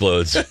heart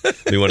explodes.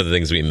 Be one of the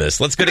things we miss.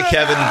 Let's go to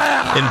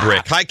Kevin in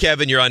Brick. Hi,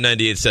 Kevin. You're on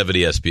 98.7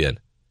 ESPN.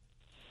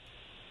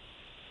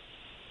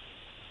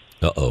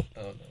 Uh-oh.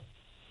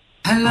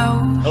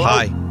 Hello.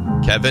 Hi,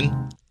 Kevin.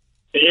 Can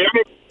you hear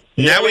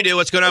me? Now we do.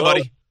 What's going on,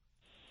 buddy?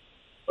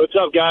 What's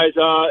up, guys?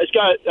 So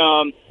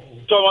I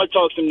want to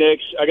talk some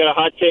Knicks. I got a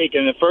hot take,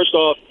 and first,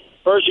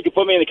 you can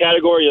put me in the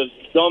category of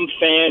dumb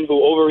fan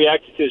who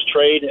overreacted to his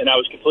trade, and I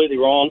was completely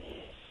wrong.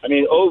 I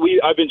mean,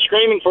 I've been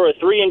screaming for a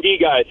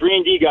 3-and-D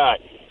guy,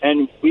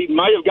 and we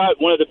might have got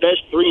one of the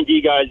best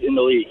 3-and-D guys in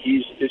the league.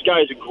 This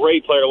guy is a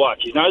great player to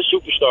watch. He's not a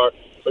superstar,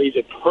 but he's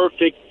a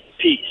perfect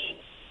piece.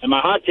 And my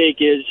hot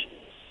take is,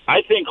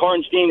 I think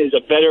Hartenstein is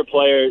a better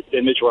player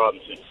than Mitch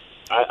Robinson.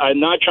 I'm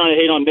not trying to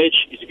hate on Mitch.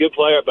 He's a good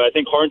player, but I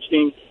think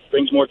Hartenstein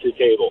brings more to the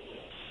table.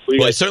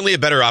 Well, he's certainly a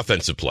better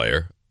offensive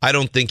player. I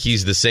don't think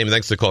he's the same.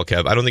 Thanks for the call,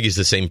 Kev. I don't think he's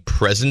the same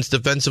presence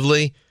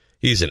defensively.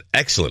 He's an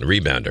excellent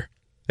rebounder.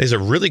 He's a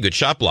really good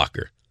shot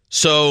blocker.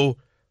 So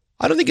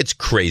I don't think it's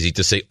crazy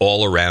to say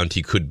all around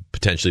he could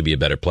potentially be a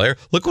better player.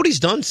 Look what he's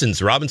done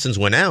since Robinson's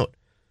went out.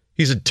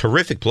 He's a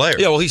terrific player.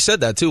 Yeah, well, he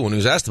said that too when he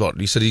was asked about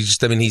it. He said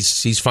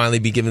he's finally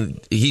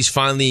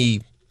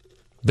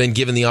been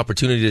given the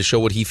opportunity to show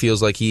what he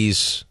feels like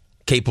he's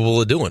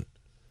capable of doing.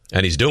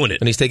 And he's doing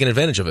it. And he's taking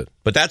advantage of it.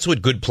 But that's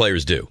what good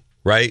players do,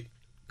 right?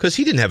 Because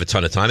he didn't have a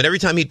ton of time. And every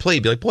time he'd play,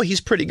 he'd be like, boy, he's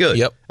pretty good.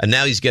 Yep. And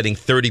now he's getting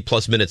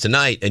 30-plus minutes a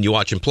night, and you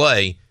watch him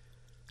play,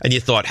 and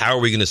you thought, how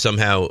are we going to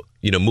somehow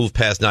move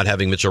past not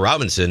having Mitchell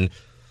Robinson?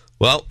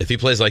 Well, if he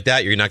plays like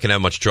that, you're not going to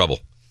have much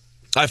trouble.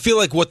 I feel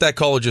like what that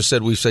caller just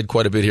said, we've said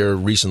quite a bit here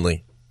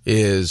recently,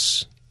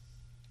 is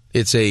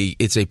it's a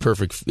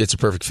perfect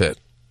fit.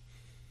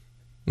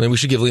 I mean, we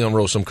should give Leon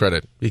Rose some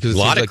credit because it a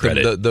lot seems of like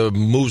credit. The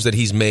moves that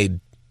he's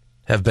made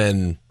have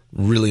been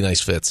really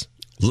nice fits.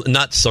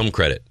 Not some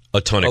credit,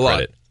 a ton of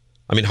credit.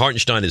 I mean,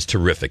 Hartenstein is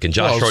terrific, and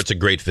Josh Hart's a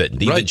great fit, and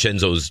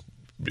DiVincenzo's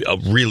a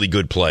really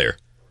good player.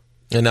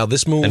 And now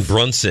this move, and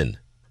Brunson,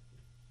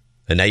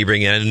 and now you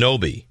bring in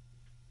Anunoby.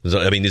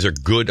 I mean, these are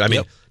good. I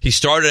mean, he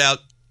started out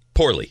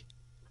poorly.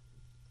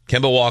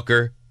 Kemba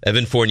Walker,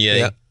 Evan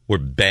Fournier were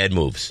bad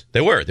moves.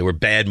 They were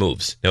bad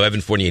moves. Now,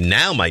 Evan Fournier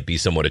now might be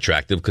somewhat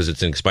attractive because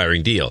it's an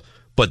expiring deal.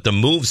 But the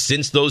moves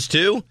since those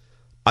two,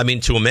 I mean,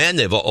 to a man,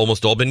 they've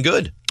almost all been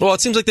good. Well, it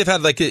seems like they've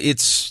had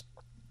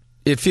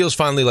it feels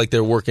finally like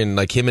they're working,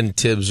 like him and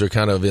Tibbs are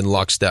kind of in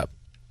lockstep.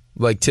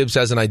 Like Tibbs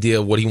has an idea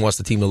of what he wants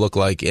the team to look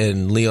like,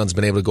 and Leon's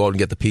been able to go out and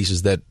get the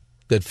pieces that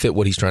fit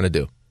what he's trying to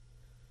do.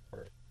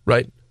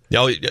 Right?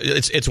 No,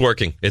 it's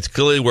working. It's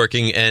clearly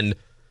working. And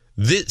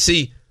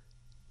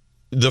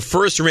the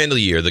first Randall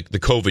year, the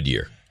COVID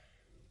year,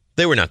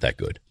 they were not that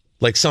good.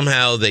 Like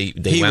somehow they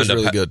he wound was up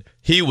really good.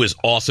 He was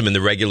awesome in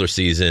the regular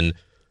season.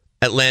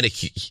 Atlanta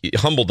he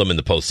humbled them in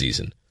the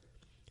postseason.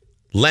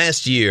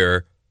 Last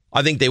year,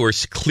 I think they were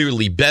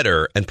clearly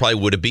better and probably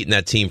would have beaten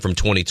that team from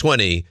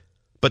 2020,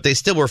 but they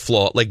still were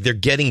flawed. Like, they're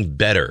getting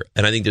better,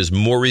 and I think there's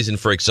more reason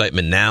for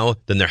excitement now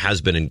than there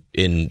has been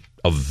in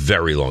a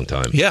very long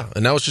time. Yeah,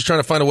 and now it's just trying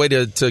to find a way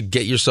to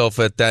get yourself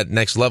at that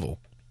next level.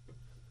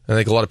 I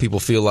think a lot of people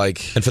feel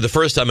like, and for the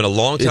first time in a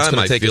long time,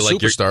 I feel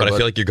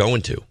like you're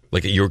going to,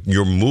 like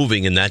you're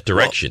moving in that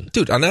direction,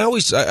 dude. And I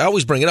always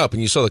bring it up,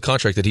 and you saw the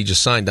contract that he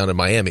just signed down in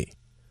Miami.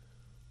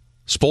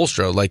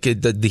 Spoelstra, like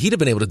the Heat have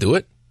been able to do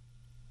it.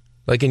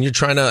 Like, and you're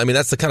trying to, I mean,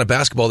 that's the kind of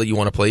basketball that you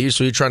want to play.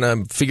 So you're trying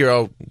to figure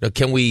out,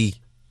 can we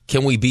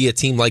be a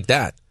team like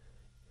that?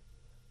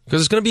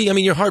 Because it's going to be, I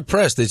mean, you're hard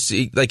pressed.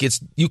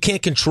 You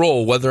can't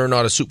control whether or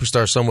not a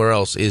superstar somewhere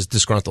else is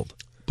disgruntled.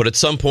 But at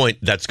some point,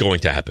 that's going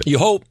to happen. You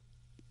hope.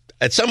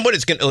 At some point,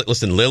 it's going to,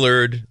 listen,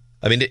 Lillard,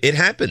 I mean, it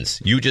happens.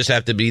 You just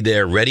have to be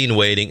there ready and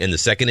waiting. And the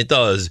second it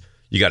does,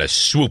 you got to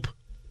swoop.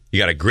 You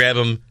got to grab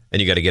him,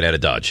 and you got to get out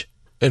of Dodge.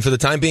 And for the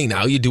time being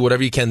now, you do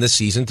whatever you can this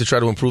season to try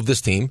to improve this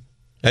team.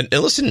 And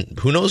listen,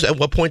 who knows at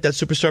what point that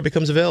superstar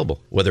becomes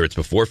available, whether it's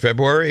before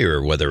February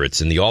or whether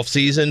it's in the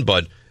offseason,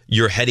 but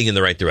you're heading in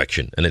the right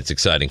direction, and it's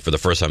exciting for the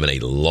first time in a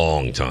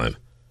long time.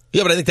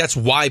 Yeah, but I think that's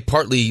why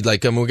partly,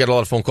 like, I mean, we got a lot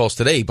of phone calls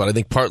today, but I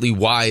think partly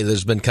why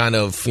there's been kind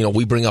of,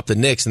 we bring up the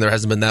Knicks and there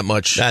hasn't been that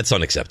much. That's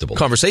unacceptable.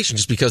 Conversation,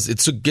 just because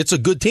it's a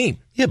good team.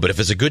 Yeah, but if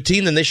it's a good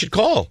team, then they should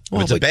call.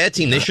 If it's a bad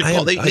team, they should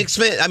call. Knicks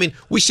fan. I mean,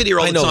 we sit here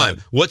all the time.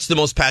 That. What's the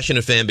most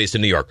passionate fan base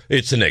in New York?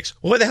 It's the Knicks.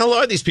 Well, where the hell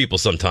are these people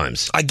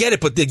sometimes? I get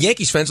it, but the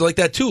Yankees fans are like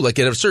that too. Like,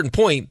 at a certain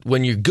point,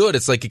 when you're good,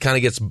 it's like it kind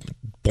of gets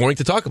boring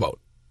to talk about.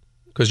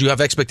 Because you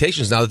have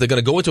expectations now that they're going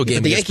to go into a game.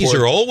 But the Yankees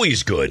are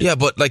always good. Yeah,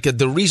 but like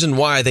the reason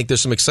why I think there's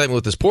some excitement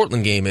with this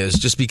Portland game is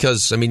just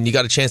because, I mean, you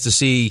got a chance to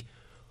see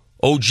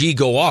OG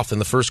go off in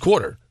the first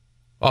quarter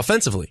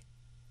offensively.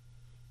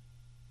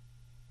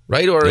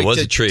 Right? Or it was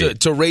a treat.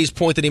 To Ray's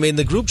point that he made in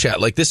the group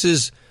chat. Like, this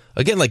is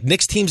again, like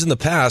Knicks teams in the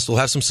past will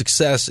have some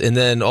success, and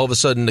then all of a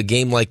sudden a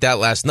game like that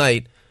last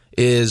night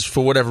is,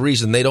 for whatever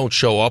reason, they don't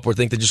show up or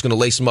think they're just going to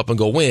lace them up and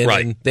go win.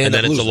 Right. And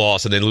then it's a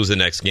loss, and then lose the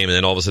next game, and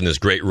then all of a sudden this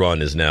great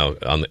run is now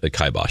on the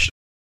kibosh.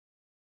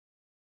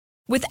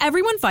 With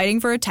everyone fighting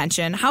for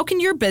attention, how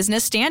can your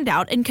business stand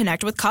out and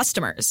connect with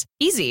customers?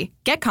 Easy.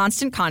 Get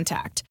Constant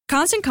Contact.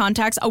 Constant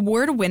Contact's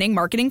award-winning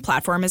marketing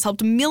platform has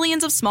helped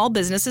millions of small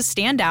businesses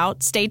stand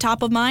out, stay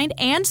top of mind,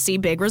 and see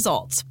big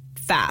results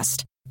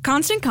fast.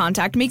 Constant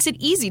Contact makes it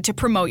easy to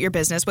promote your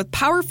business with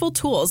powerful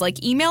tools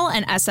like email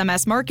and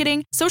SMS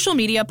marketing, social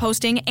media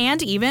posting,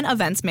 and even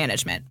events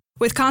management.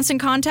 With Constant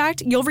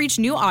Contact, you'll reach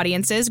new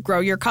audiences, grow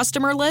your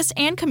customer list,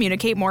 and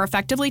communicate more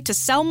effectively to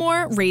sell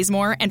more, raise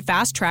more, and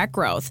fast-track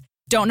growth.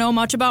 Don't know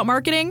much about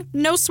marketing?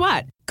 No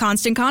sweat.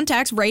 Constant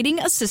Contact's writing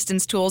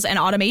assistance tools and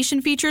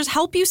automation features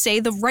help you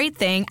say the right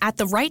thing at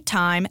the right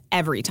time,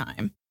 every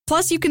time.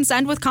 Plus, you can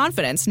send with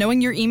confidence,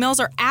 knowing your emails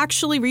are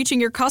actually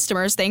reaching your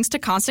customers thanks to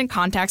Constant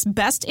Contact's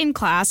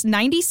best-in-class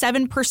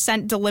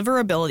 97%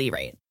 deliverability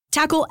rate.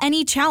 Tackle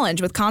any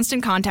challenge with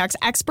Constant Contact's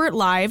expert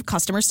live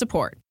customer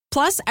support.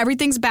 Plus,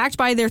 everything's backed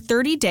by their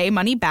 30-day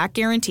money-back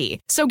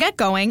guarantee. So get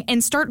going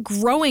and start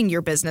growing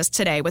your business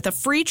today with a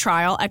free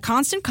trial at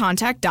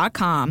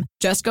ConstantContact.com.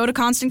 Just go to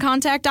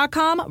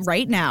ConstantContact.com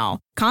right now.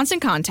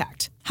 Constant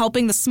Contact,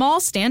 helping the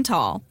small stand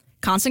tall.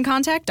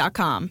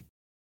 ConstantContact.com.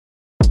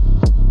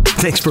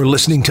 Thanks for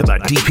listening to the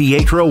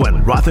DiPietro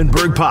and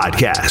Rothenberg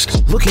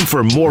podcast. Looking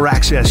for more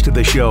access to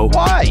the show?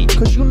 Why?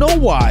 Because you know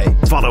why.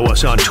 Follow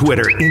us on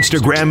Twitter,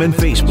 Instagram, and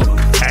Facebook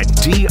at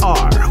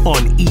DR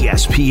on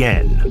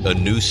ESPN. A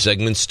new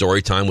segment,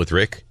 Story Time with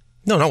Rick?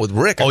 No, not with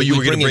Rick. Oh, we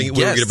were going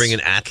to bring in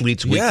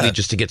Athletes Weekly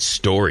just to get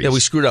stories. Yeah, we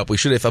screwed up. We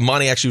should. If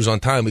Amani actually was on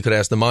time, we could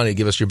ask Amani to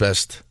give us your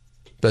best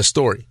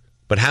story.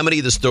 But how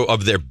many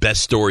of their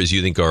best stories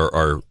you think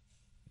are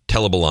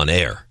tellable on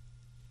air?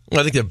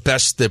 I think their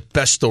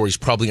best stories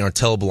probably aren't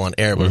tellable on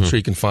air, but I'm sure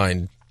you can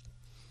find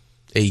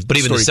a. But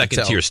even the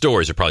second tier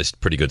stories are probably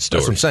pretty good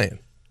stories. That's what I'm saying.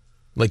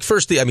 Like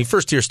first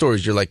tier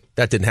stories, you're like,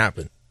 that didn't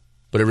happen,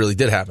 but it really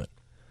did happen.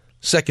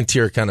 Second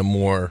tier, kind of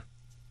more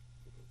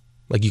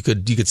like you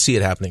could see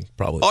it happening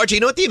probably. RJ,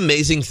 you know what the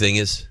amazing thing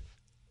is?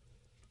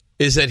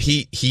 Is that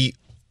he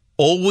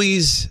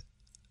always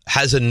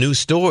has a new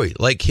story.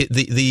 Like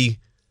the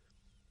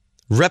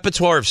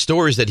repertoire of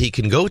stories that he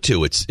can go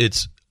to,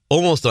 it's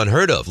almost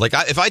unheard of. Like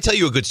if I tell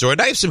you a good story,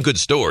 and I have some good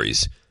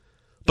stories,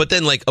 but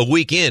then like a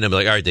week in, I'm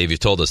like, all right, Dave, you've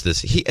told us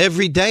this.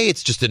 Every day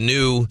it's just a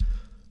new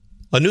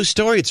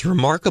story. It's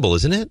remarkable,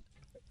 isn't it?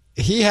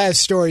 He has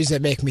stories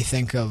that make me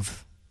think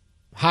of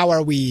how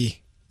are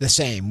we the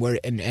same?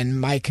 And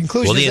my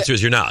conclusion. Well, the answer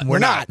is you're not. We're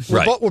not.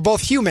 Right. We're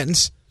both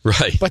humans.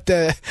 Right. But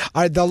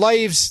the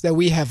lives that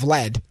we have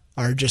led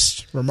are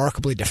just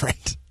remarkably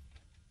different.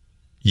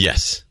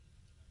 Yes.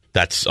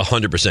 That's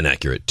 100%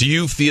 accurate. Do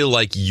you feel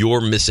like you're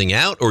missing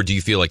out, or do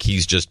you feel like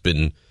he's just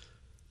been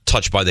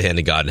touched by the hand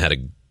of God and had a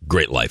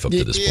great life up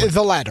to this point?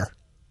 The latter.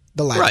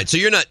 Right. So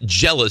you're not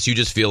jealous. You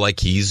just feel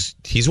like he's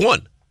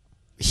won.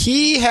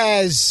 He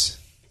has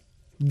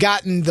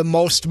gotten the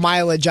most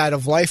mileage out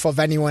of life of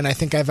anyone I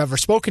think I've ever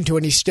spoken to,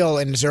 and he's still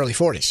in his early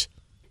 40s.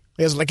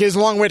 He has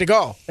a long way to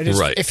go.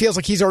 It feels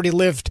like he's already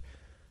lived.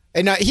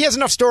 And he has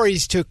enough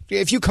stories to,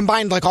 if you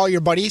combined like all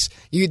your buddies,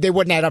 they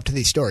wouldn't add up to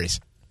these stories.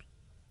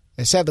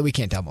 And sadly, we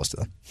can't tell most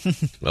of them.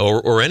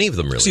 or any of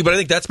them, really. See, but I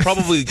think that's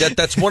probably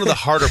that's one of the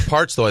harder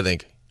parts, though, I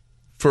think,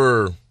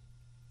 for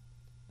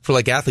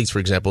like athletes, for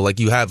example. Like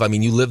you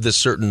live this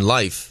certain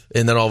life,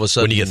 and then all of a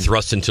sudden... When you get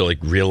thrust into like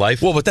real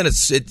life? Well, but then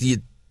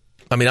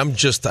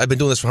I've been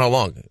doing this for how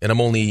long? And I'm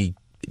only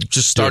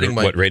just starting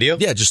what, radio?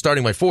 Yeah, just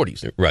starting my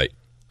 40s. Right.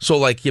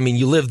 So,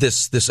 you live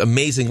this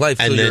amazing life.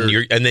 And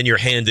so then you're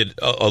handed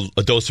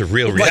a dose of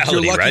real reality,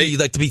 you're lucky,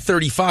 right? to be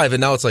 35,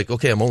 and now it's like,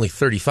 okay, I'm only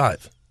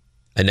 35.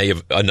 And now you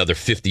have another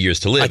 50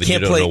 years to live, and you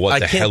don't know what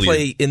the hell I can't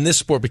play in this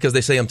sport because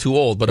they say I'm too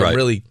old, but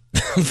right.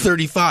 I'm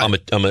 35.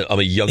 I'm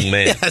a young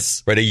man.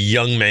 Yes. Right, a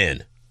young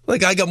man.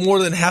 Like, I got more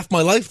than half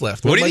my life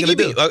left. What do you think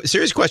you'd be...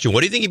 serious question. What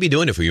do you think you'd be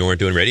doing if you weren't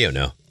doing radio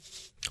now?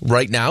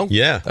 Right now?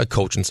 Yeah.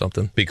 Coaching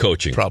something. Be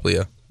coaching. Probably,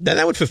 yeah. Then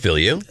that would fulfill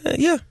you.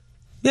 Yeah.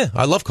 Yeah,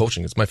 I love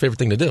coaching. It's my favorite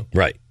thing to do.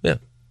 Right. Yeah.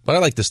 But I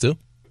like this too.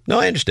 No,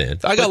 I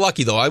understand. I got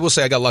lucky, though. I will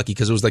say I got lucky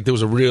because it was there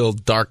was a real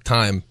dark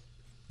time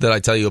that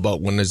I tell you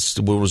about when it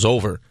was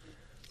over.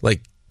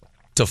 Like,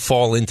 to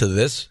fall into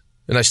this,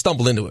 and I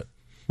stumbled into it.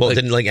 Well,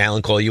 didn't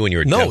Alan call you when you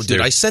were downstairs? No,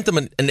 dude, I sent him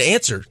an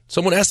answer.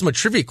 Someone asked him a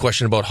trivia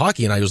question about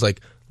hockey, and I was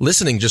like,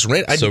 listening, just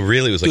ran. So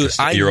really, it was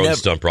like your own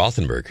Stump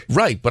Rothenberg.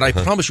 Right, but I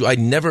promise you, I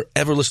never,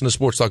 ever listened to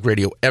sports talk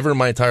radio ever in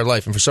my entire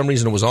life, and for some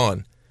reason it was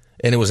on,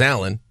 and it was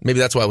Alan. Maybe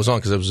that's why I was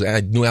on, because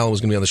I knew Alan was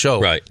going to be on the show,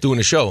 right, doing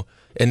a show,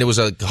 and there was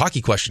a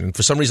hockey question, and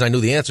for some reason I knew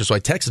the answer, so I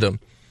texted him,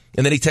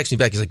 and then he texted me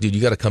back. He's like, dude,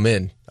 you got to come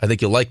in. I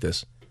think you'll like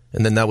this.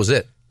 And then that was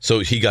it.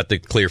 So he got the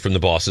clear from the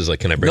bosses, like,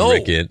 can I bring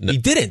Rick in? No, he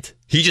didn't.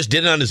 He just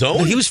did it on his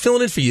own? He was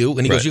filling in for you,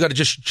 and he goes, you got to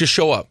just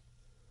show up.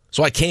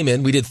 So I came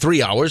in, we did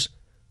 3 hours,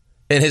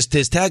 and his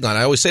tagline,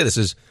 I always say this,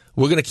 is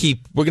we're gonna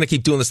keep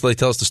doing this till they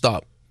tell us to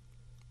stop.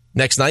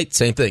 Next night,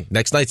 same thing.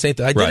 Next night, same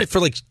thing. I did it for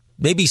like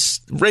maybe,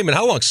 Raymond,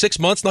 how long? 6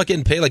 months not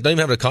getting paid, like not even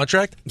having a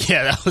contract?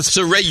 Yeah, that was.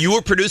 So, Ray, you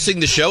were producing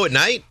the show at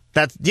night?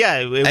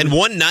 And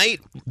one night,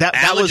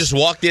 Alan just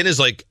walked in as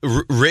like,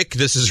 Rick,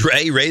 this is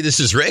Ray. Ray,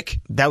 this is Rick.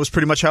 That was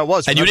pretty much how it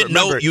was. And you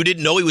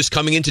didn't know he was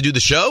coming in to do the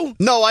show?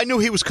 No, I knew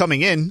he was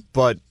coming in,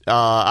 but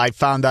I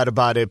found out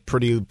about it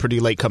pretty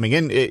late coming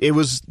in. It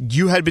was,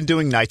 you had been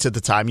doing nights at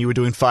the time. You were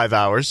doing 5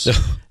 hours,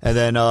 and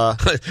then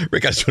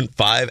Rick, I was doing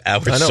 5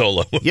 hours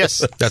solo.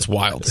 Yes, that's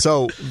wild.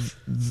 So.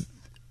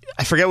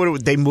 I forget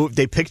what they moved.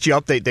 They picked you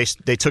up. They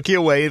took you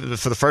away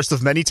for the first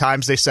of many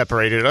times. They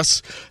separated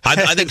us.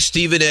 I think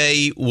Stephen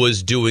A.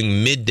 was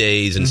doing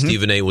middays, and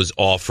Stephen A. was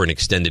off for an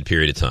extended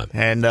period of time.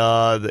 And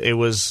it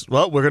was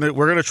we're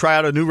gonna try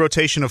out a new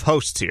rotation of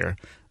hosts here.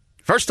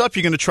 First up,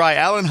 you're gonna try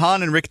Alan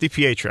Hahn and Rick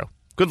DiPietro.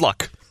 Good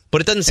luck. But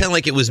it doesn't sound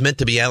like it was meant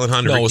to be Alan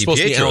Hahn and Rick DiPietro.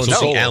 It was supposed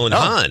to be Alan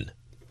Hahn.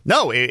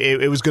 No,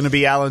 it was going to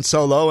be Alan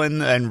solo,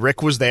 and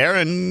Rick was there,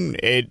 and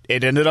it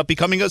ended up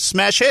becoming a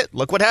smash hit.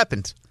 Look what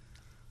happened.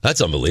 That's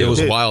unbelievable.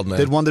 It was wild, man.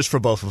 Did wonders for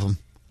both of them.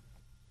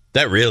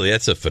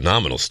 That's a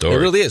phenomenal story. It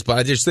really is, but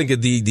I just think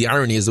the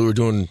irony is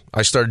that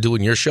I started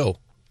doing your show,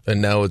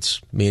 and now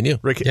it's me and you.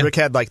 Rick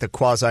had like the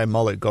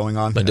quasi-mullet going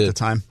on at the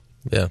time.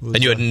 Yeah.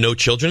 And you had no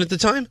children at the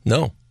time?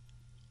 No.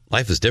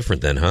 Life is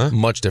different then, huh?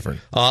 Much different.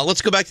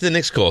 Let's go back to the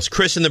Knicks calls.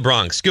 Chris in the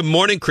Bronx. Good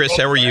morning, Chris.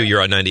 How are you?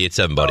 You're on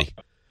 98.7, buddy.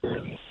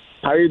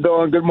 How you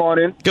doing? Good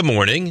morning. Good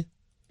morning.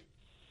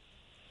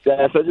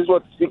 Yeah, so I just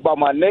want to speak about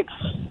my Knicks.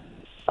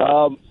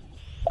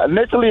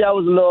 Initially, I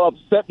was a little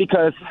upset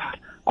because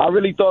I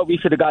really thought we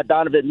should have got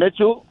Donovan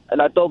Mitchell,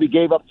 and I thought we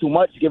gave up too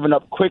much, giving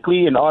up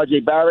quickly and R.J.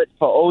 Barrett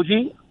for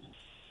OG.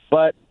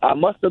 But I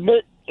must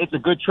admit, it's a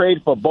good trade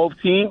for both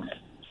teams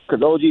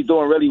because OG is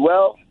doing really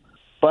well.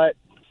 But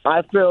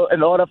I feel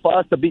in order for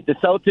us to beat the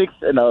Celtics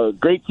and a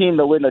great team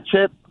to win a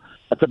chip,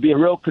 to be a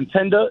real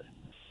contender,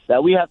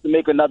 that we have to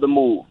make another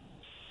move.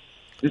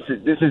 This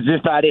is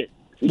just not it.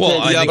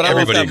 Well, I think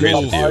everybody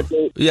agrees with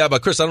you. Yeah,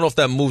 but Chris, I don't know if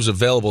that move's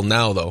available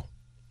now, though.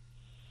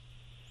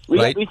 We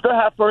still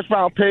have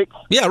first-round picks.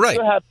 Yeah, right. We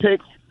still have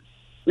picks.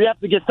 We have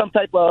to get some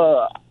type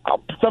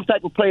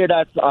of player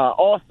that's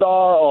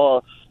all-star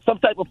or some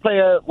type of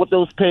player with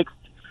those picks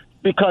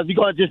because we're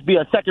going to just be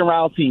a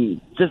second-round team,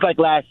 just like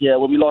last year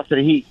when we lost to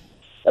the Heat.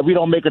 If we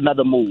don't make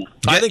another move,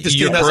 I think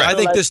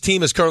this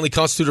team is currently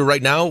constituted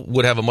right now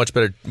would have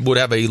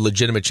a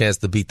legitimate chance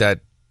to beat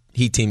that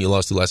Heat team you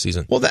lost to last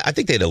season. Well, I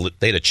think they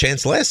had a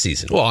chance last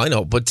season. Well, I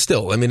know, but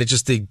still, I mean, it's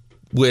just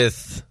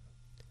with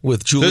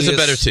Julius, there's a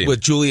better team.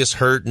 With Julius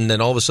hurt, and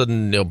then all of a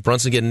sudden,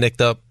 Brunson getting nicked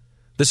up.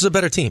 This is a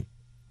better team,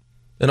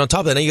 and on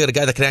top of that, now you got a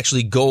guy that can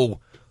actually go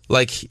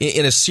like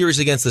in a series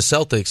against the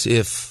Celtics.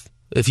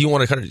 If you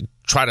want to kind of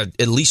try to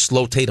at least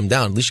slow Tatum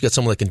down, at least you got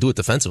someone that can do it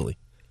defensively.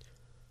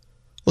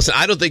 Listen,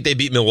 I don't think they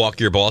beat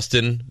Milwaukee or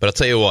Boston, but I'll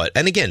tell you what.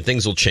 And again,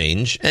 things will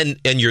change. And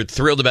you're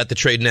thrilled about the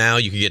trade now.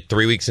 You could get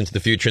 3 weeks into the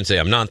future and say,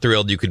 I'm not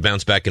thrilled. You could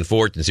bounce back and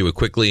forth and see what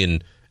Quickly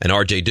and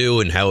RJ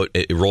do and how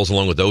it rolls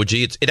along with OG.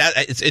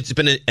 It's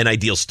been an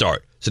ideal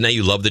start. So now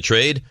you love the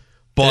trade.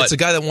 But and it's a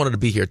guy that wanted to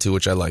be here, too,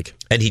 which I like.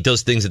 And he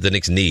does things that the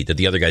Knicks need that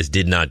the other guys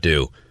did not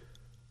do.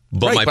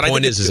 But my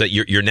point is that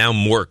you're now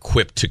more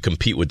equipped to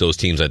compete with those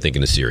teams, I think,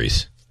 in the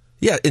series.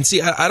 Yeah, and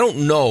see, I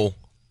don't know.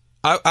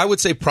 I would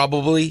say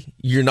probably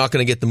you're not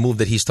going to get the move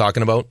that he's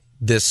talking about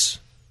this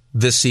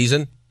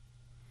season,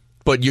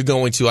 but you're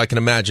going to, I can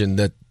imagine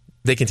that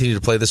they continue to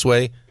play this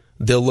way.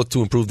 They'll look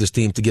to improve this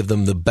team to give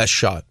them the best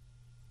shot.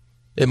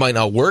 It might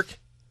not work,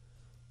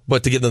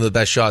 but to give them the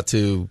best shot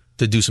to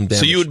do some damage.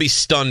 So you would be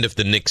stunned if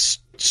the Knicks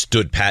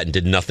stood pat and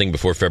did nothing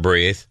before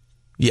February 8th?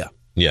 Yeah.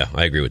 Yeah,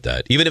 I agree with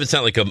that. Even if it's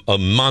not like a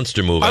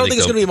monster move. I don't think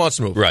it's going to be a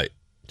monster move. Right.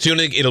 So you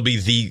don't think it'll be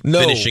the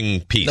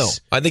finishing piece? No,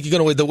 I think you're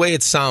going to. The way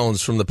it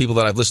sounds from the people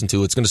that I've listened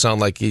to, it's going to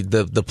sound like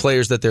the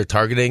players that they're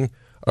targeting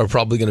are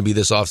probably going to be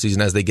this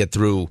offseason as they get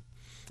through.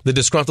 The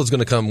disgruntled's going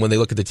to come when they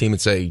look at the team and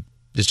say,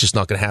 it's just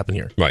not going to happen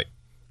here. Right.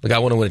 Like, I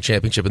want to win a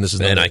championship, and this is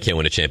not. And I can't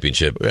win a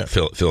championship. Yeah.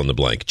 Fill in the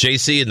blank.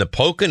 JC in the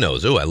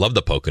Poconos. Oh, I love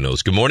the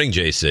Poconos. Good morning,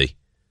 JC.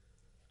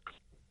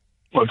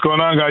 What's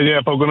going on, guys?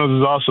 Yeah, Poconos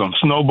is awesome.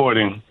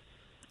 Snowboarding.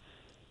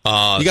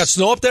 You got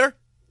snow up there?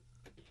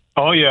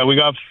 Oh, yeah. We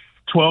got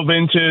 12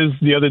 inches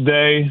the other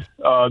day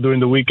during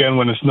the weekend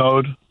when it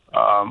snowed.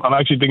 I'm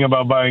actually thinking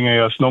about buying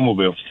a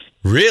snowmobile.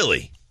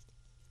 Really?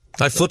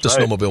 I flipped a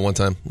snowmobile one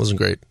time. It wasn't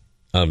great.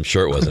 I'm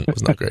sure it wasn't. It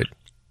was not great.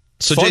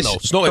 So, fun,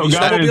 though.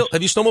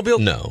 Have you snowmobiled?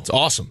 No. It's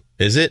awesome.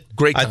 Is it?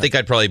 Great time. I think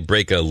I'd probably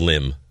break a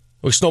limb.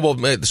 We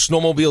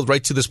snowmobiled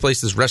right to this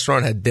place, this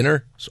restaurant, had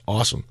dinner. It's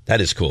awesome.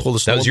 That is cool.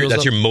 That's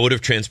your mode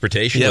of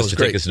transportation? Yeah, was to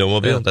take a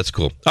snowmobile? Yeah. That's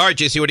cool. All right,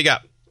 JC, what do you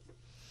got?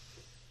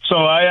 So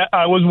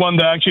I was one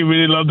that actually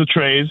really loved the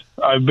trade.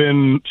 I've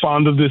been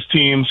fond of this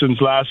team since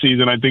last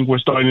season. I think we're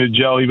starting to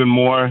gel even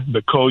more.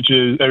 The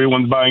coaches,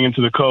 everyone's buying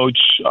into the coach.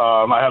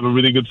 I have a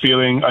really good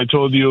feeling. I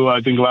told you,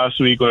 I think last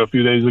week or a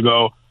few days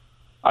ago,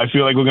 I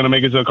feel like we're going to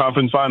make it to the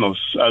conference finals,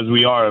 as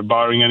we are,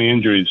 barring any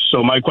injuries.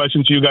 So my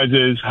question to you guys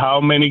is,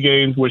 how many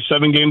games, we're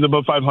 7 games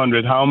above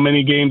 500, how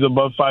many games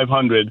above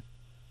 500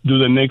 do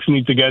the Knicks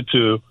need to get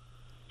to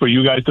for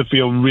you guys to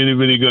feel really,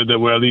 really good that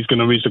we're at least going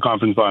to reach the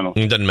conference final?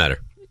 It doesn't matter.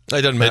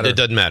 It doesn't matter. It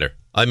doesn't matter.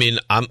 I mean,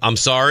 I'm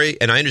sorry,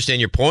 and I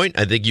understand your point.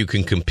 I think you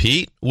can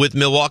compete with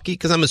Milwaukee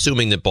because I'm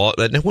assuming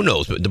that who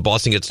knows, but the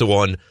Boston gets the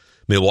 1,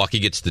 Milwaukee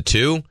gets the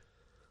 2.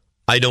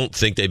 I don't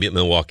think they beat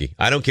Milwaukee.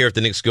 I don't care if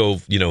the Knicks go,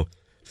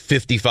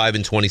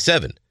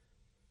 55-27.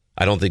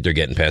 I don't think they're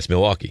getting past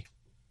Milwaukee.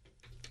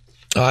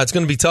 It's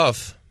going to be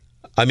tough.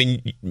 I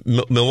mean,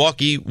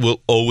 Milwaukee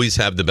will always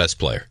have the best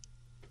player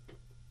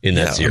in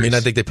that series. I mean,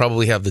 I think they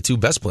probably have the 2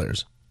 best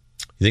players.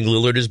 You think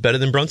Lillard is better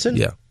than Brunson?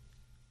 Yeah.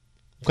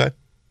 Okay.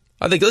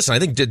 I think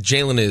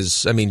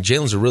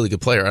Jalen's a really good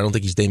player. I don't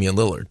think he's Damian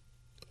Lillard.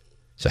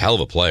 He's a hell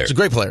of a player. He's a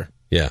great player.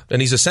 Yeah.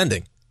 And he's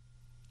ascending.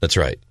 That's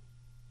right.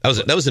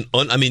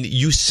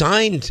 You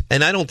signed,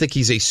 and I don't think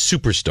he's a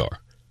superstar,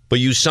 but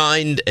you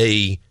signed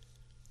a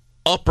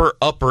upper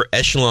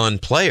echelon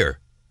player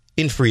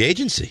in free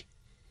agency.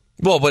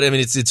 Well, but I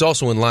mean, it's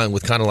also in line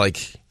with kind of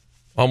like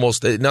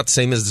almost not the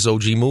same as this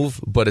OG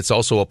move, but it's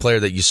also a player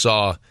that you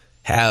saw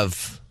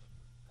have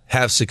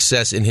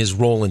success in his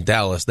role in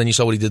Dallas. Then you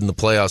saw what he did in the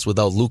playoffs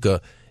without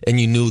Luka, and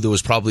you knew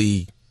there's going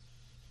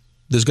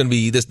to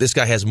be this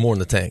guy has more in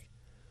the tank.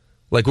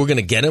 Like, we're going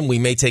to get him. We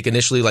may take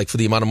initially, like, for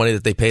the amount of money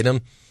that they paid him.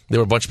 There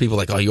were a bunch of people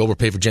like, oh, you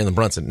overpaid for Jalen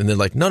Brunson. And they're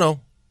like,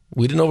 no,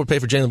 we didn't overpay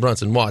for Jalen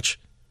Brunson. Watch.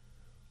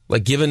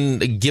 Like, given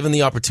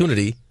the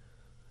opportunity,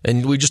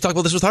 and we just talked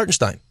about this with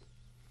Hartenstein.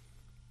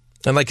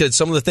 And, like,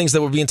 some of the things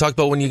that were being talked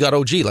about when you got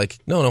OG, like,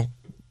 no,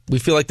 we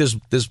feel like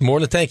there's more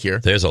in the tank here.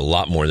 There's a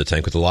lot more in the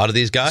tank with a lot of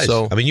these guys.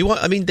 So,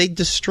 they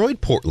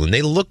destroyed Portland.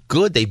 They look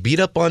good. They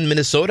beat up on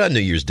Minnesota on New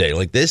Year's Day.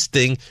 Like, this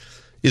thing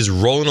is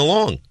rolling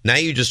along. Now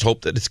you just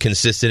hope that it's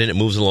consistent and it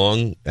moves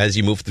along as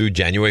you move through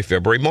January,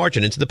 February, March,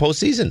 and into the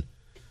postseason.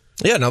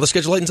 Yeah, now the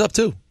schedule lightens up,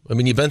 too. I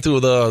mean, you've been through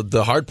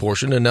the hard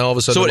portion, and now all of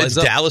a sudden it's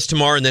Dallas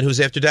tomorrow, and then who's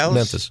after Dallas?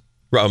 Memphis.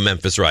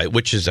 Memphis, right,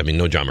 which is,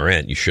 no John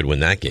Morant. You should win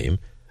that game.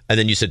 And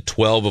then you said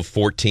 12 of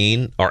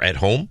 14 are at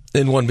home?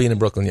 And 1 being in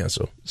Brooklyn, yeah.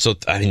 So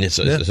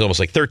it's almost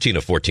like 13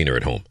 of 14 are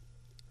at home.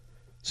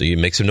 So you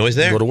make some noise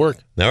there? Go to work.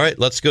 All right,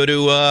 let's go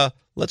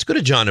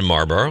to John in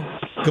Marlboro.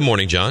 Good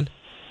morning, John.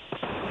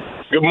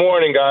 Good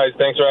morning, guys.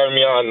 Thanks for having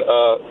me on.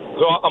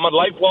 So I'm a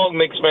lifelong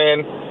Knicks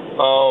fan.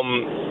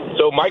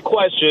 So my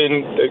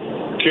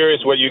question,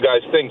 curious what you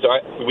guys think.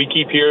 So we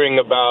keep hearing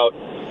about,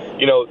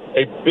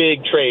 a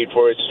big trade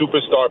for a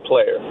superstar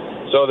player.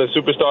 So the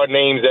superstar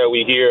names that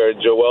we hear are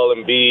Joel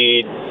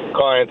Embiid,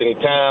 Karl-Anthony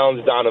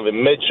Towns,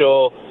 Donovan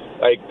Mitchell,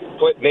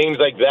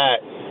 names like that.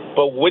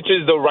 But which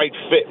is the right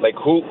fit? Like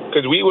who?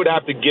 Because we would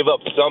have to give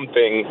up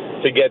something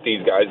to get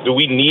these guys. Do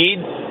we need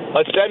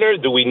a center?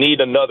 Do we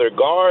need another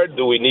guard?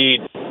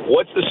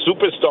 What's the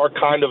superstar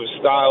kind of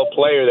style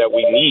player that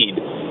we need?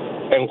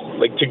 And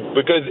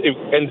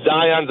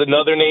Zion's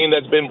another name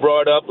that's been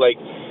brought up.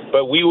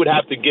 But we would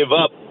have to give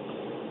up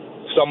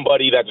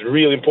somebody that's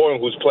really important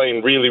who's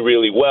playing really,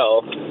 really well.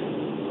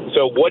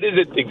 So what is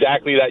it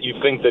exactly that you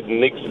think the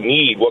Knicks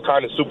need? What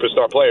kind of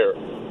superstar player?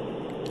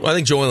 Well, I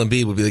think Joel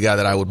Embiid would be the guy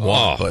that I would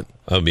want, but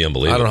that would be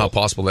unbelievable. I don't know how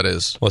possible that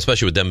is. Well,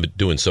 especially with them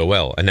doing so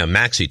well, and now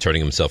Maxey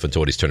turning himself into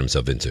what he's turned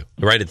himself into.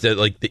 Right? It's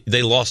like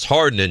they lost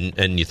Harden,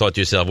 and you thought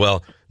to yourself,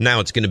 well,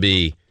 now it's going to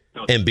be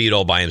Embiid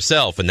all by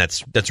himself, and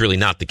that's really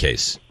not the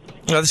case.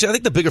 I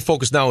think the bigger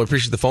focus now, I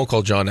appreciate the phone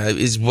call, John,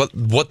 is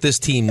what this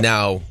team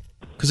now.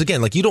 Because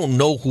again, you don't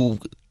know who.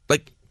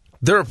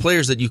 There are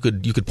players that you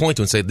could point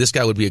to and say this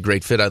guy would be a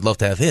great fit. I'd love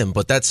to have him,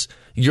 but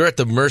you're at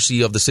the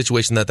mercy of the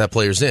situation that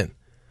player's in.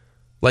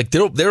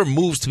 There are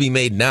moves to be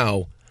made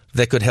now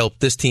that could help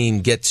this team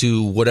get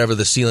to whatever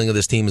the ceiling of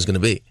this team is going to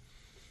be.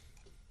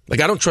 I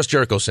don't trust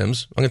Jericho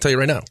Sims. I'm going to tell you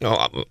right now.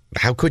 Oh,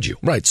 how could you?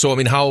 Right. So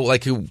how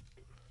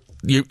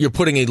you're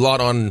putting a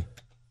lot on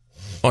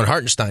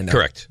Hartenstein now.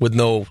 Correct. With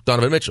no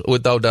Donovan Mitchell,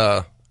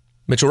 without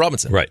Mitchell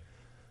Robinson. Right.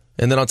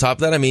 And then on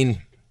top of that,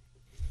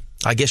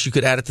 I guess you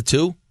could add it to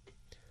 2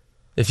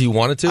 if you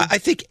wanted to. I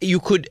think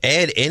you could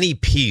add any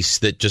piece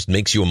that just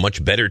makes you a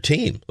much better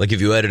team. Like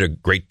if you added a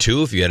great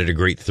 2, if you added a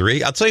great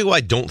 3. I'll tell you who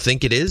I don't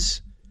think it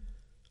is.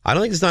 I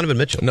don't think it's Donovan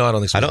Mitchell. No, I don't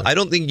think so. I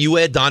don't think you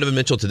add Donovan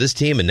Mitchell to this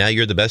team and now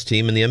you're the best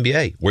team in the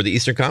NBA. We're the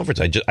Eastern Conference.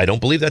 I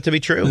don't believe that to be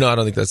true. No, I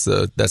don't think that's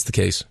the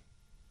case.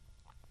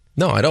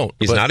 No, I don't.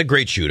 He's not a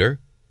great shooter.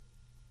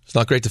 He's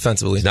not great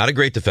defensively. He's not a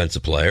great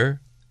defensive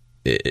player.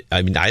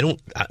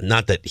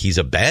 Not that he's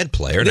a bad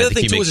player, and I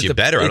think he makes you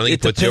better. I don't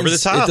think he puts you over the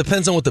top. It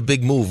depends on what the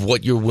big move,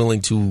 what you're willing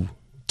to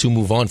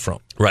move on from.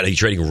 Right. Are you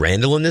trading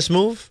Randall in this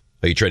move?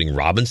 Are you trading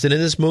Robinson in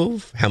this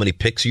move? How many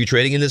picks are you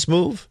trading in this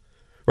move?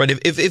 Right.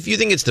 If you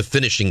think it's the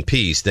finishing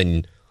piece,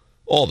 then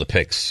all the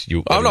picks.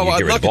 I'm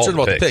not concerned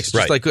about the picks.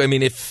 Right.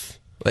 Just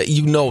if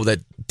you know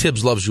that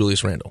Tibbs loves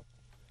Julius Randle,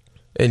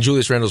 and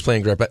Julius Randle's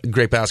playing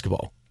great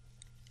basketball.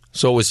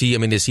 So is he?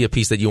 Is he a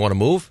piece that you want to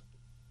move?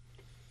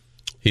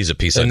 He's a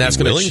piece that's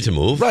willing to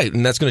move. Right,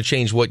 and that's going to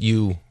change what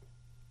you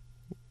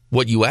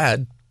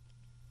add.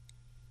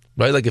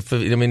 Right?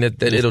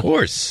 Of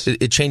course.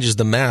 It changes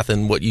the math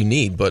and what you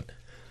need. But,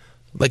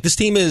 this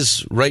team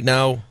is right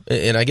now,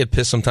 and I get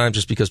pissed sometimes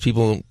just because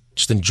people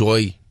just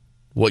enjoy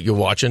what you're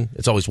watching.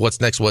 It's always what's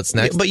next.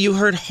 Yeah, but you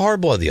heard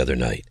Harbaugh the other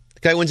night.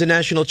 The guy wins a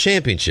national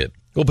championship.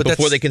 Well, but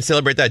before they can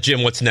celebrate that,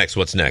 Jim, what's next?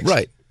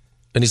 Right.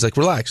 And he's like,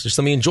 relax. Just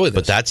let me enjoy this.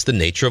 But that's the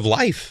nature of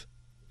life.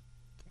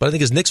 But I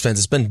think as Knicks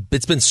fans,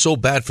 it's been so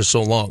bad for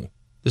so long.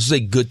 This is a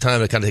good time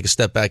to kind of take a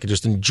step back and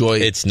just enjoy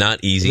it. It's not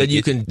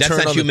easy. That's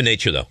not human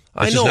nature, though.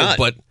 I know,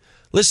 but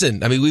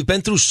listen, I mean, we've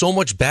been through so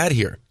much bad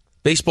here.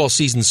 Baseball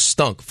season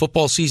stunk.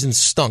 Football season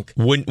stunk.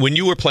 When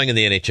you were playing in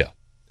the NHL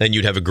and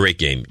you'd have a great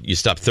game, you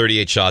stopped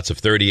 38 shots of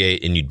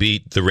 38 and you'd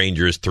beat the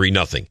Rangers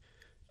 3-0.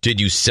 Did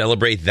you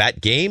celebrate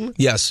that game?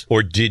 Yes.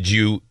 Or did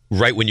you,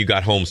 right when you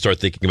got home, start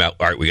thinking about,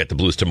 all right, we got the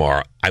Blues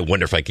tomorrow. I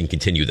wonder if I can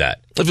continue that.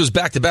 If it was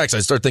back-to-backs,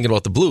 I'd start thinking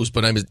about the Blues.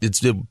 But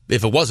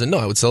if it wasn't, no,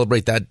 I would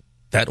celebrate that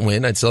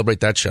win. I'd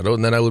celebrate that shutout,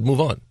 and then I would move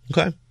on.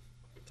 Okay.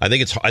 I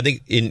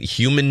think in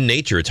human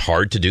nature, it's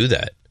hard to do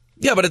that.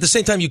 Yeah, but at the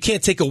same time, you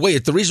can't take away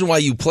it. The reason why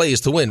you play is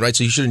to win, right?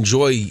 So you should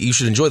enjoy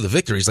the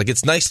victories. Like,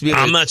 it's nice to be able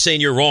to... I'm not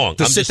saying you're wrong.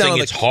 I'm just saying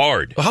it's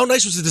hard. How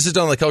nice was it to sit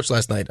down on the couch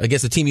last night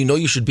against a team you know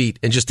you should beat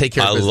and just take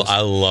care of business?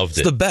 I loved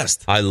it. It's the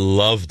best. I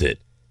loved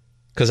it.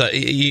 Because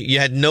you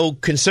had no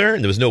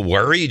concern. There was no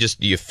worry.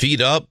 You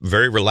feet up,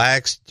 very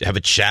relaxed, have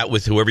a chat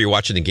with whoever you're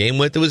watching the game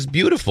with. It was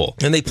beautiful.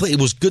 And they played.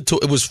 It was good.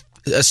 It was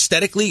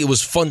aesthetically, it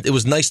was fun. It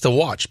was nice to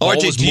watch.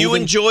 RJ, do you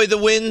enjoy the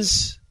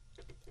wins?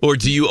 Or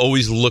do you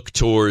always look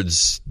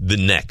towards the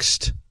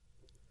next?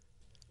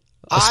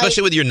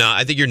 Especially with your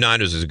I think your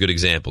Niners is a good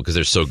example because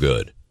they're so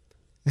good.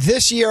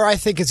 This year, I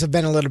think it's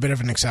been a little bit of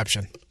an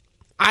exception.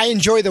 I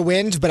enjoy the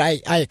wins, but I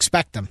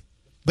expect them.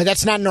 But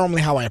that's not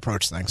normally how I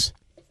approach things.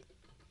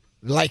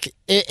 Like,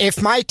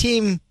 if my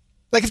team,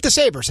 like if the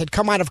Sabres had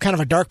come out of kind of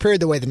a dark period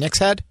the way the Knicks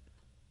had,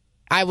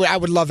 I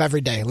would love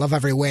every day, love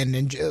every win,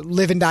 and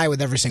live and die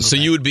with every single day.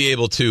 So you would be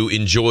able to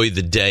enjoy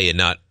the day and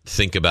not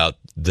think about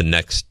the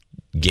next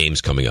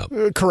games coming up.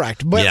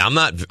 Correct. But, yeah, I'm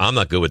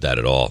not good with that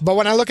at all. But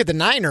when I look at the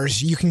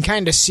Niners, you can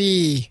kind of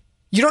see,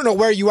 you don't know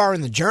where you are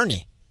in the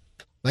journey.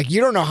 Like,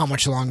 you don't know how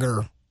much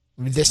longer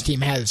this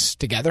team has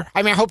together.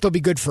 I mean, I hope they'll be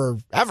good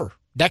forever,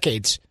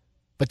 decades.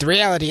 But the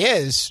reality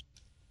is,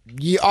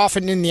 you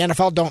often in the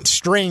NFL don't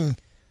string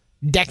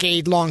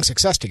decade-long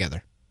success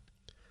together.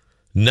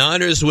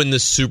 Niners win the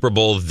Super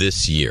Bowl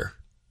this year,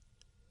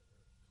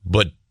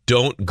 but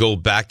don't go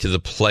back to the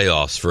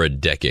playoffs for a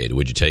decade.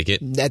 Would you take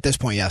it? At this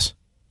point, yes.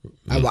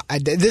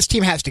 This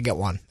team has to get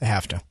one. They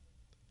have to.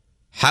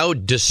 How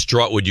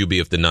distraught would you be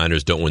if the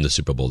Niners don't win the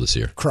Super Bowl this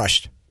year?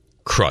 Crushed.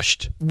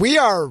 We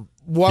are.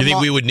 You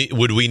think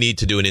would we need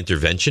to do an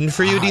intervention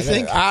for you? Do you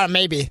think?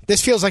 Maybe.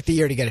 This feels like the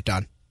year to get it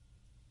done.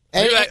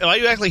 Why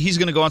you act like he's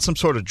going to go on some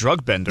sort of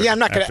drug bender? Yeah, I'm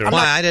not going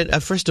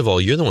to. First of all,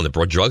 you're the one that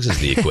brought drugs into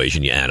the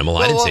equation, you animal.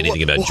 I didn't say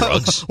anything about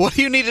drugs. What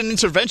do you need an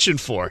intervention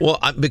for? Well,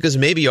 because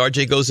maybe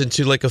RJ goes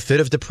into like a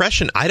fit of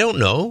depression. I don't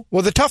know.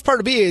 Well, the tough part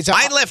to be is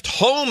I left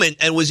home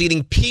and was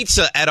eating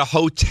pizza at a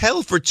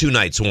hotel for 2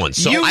 nights once.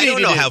 So I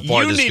don't know how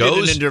far this goes. You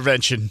needed an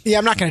intervention. Yeah,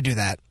 I'm not going to do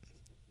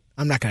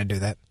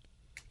that.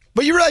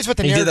 But you realize what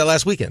the narrative... You did that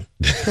last weekend.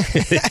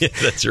 Yeah,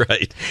 that's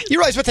right. You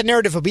realize what the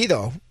narrative will be,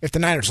 though, if the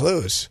Niners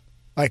lose.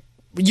 Like,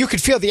 you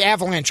could feel the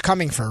avalanche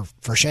coming for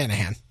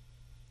Shanahan.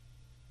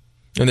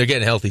 And they're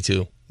getting healthy,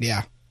 too.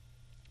 Yeah.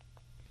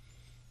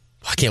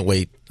 I can't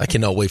wait. I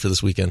cannot wait for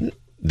this weekend.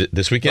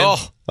 This weekend?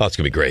 Oh, it's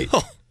going to be great.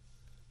 Oh.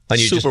 And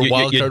Super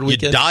wildcard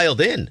weekend. You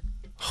dialed in.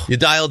 You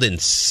dialed in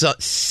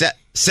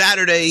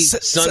Saturday,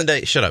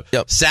 Sunday. Shut up.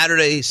 Yep.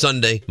 Saturday,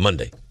 Sunday,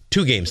 Monday.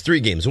 2 games, 3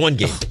 games, 1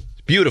 game.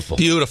 Beautiful.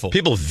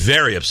 People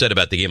very upset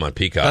about the game on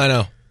Peacock. I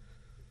know.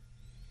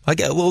 At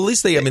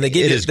least they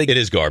gave it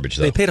is garbage,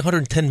 though. They paid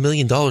 $110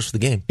 million for the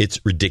game. It's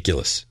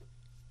ridiculous.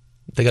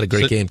 They got a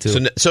great game,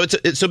 too.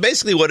 So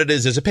basically what it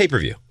is a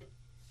pay-per-view.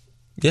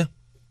 Yeah.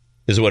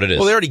 Is what it is.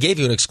 Well, they already gave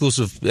you an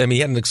exclusive. I mean, he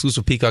had an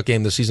exclusive Peacock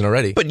game this season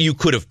already. But you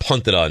could have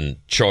punted on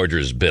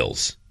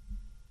Chargers-Bills,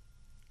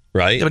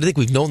 right? Yeah, but I think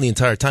we've known the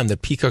entire time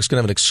that Peacock's going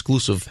to have an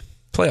exclusive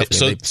playoff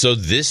game. So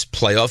this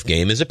playoff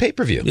game is a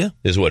pay-per-view,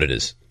 is what it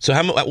is. So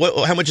how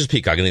much is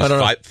Peacock? I think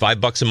it's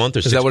 $5 a month or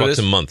 $6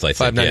 a month, I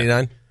think. $5.99?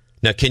 Yeah.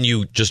 Now, can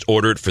you just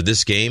order it for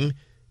this game,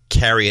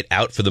 carry it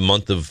out for the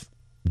month of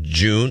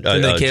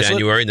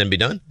January, and then be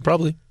done?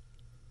 Probably.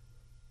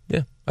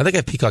 Yeah. I think I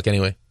have Peacock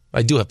anyway.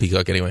 I do have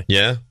Peacock anyway.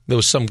 Yeah? There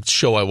was some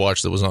show I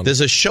watched that was on. There's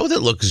a show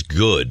that looks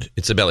good.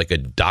 It's about like a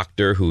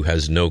doctor who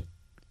has no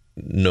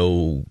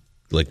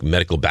like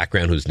medical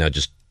background who's now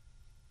just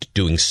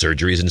doing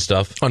surgeries and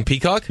stuff. On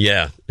Peacock?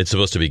 Yeah. It's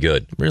supposed to be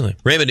good. Really?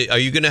 Raymond, are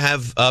you going to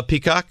have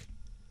Peacock?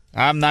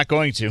 I'm not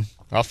going to.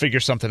 I'll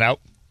figure something out.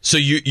 So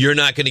you're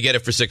not going to get it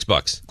for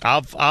 $6?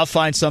 I'll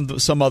find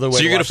some other way.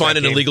 So you're going to find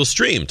an illegal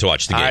stream to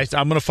watch the game.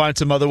 I'm going to find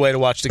some other way to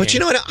watch the game. But you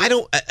know what? I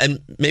don't. And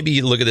maybe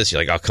you look at this,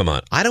 you're like, oh, come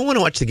on! I don't want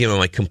to watch the game on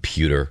my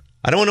computer.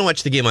 I don't want to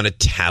watch the game on a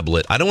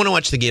tablet. I don't want to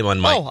watch the game on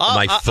my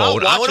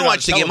phone. I want to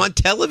watch the game on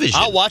television.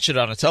 I'll watch it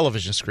on a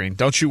television screen.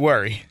 Don't you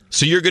worry.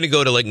 So you're going to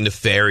go to like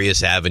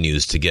nefarious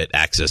avenues to get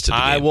access to the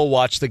game. I will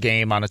watch the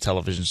game on a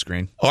television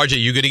screen. RJ,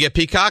 you going to get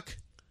Peacock?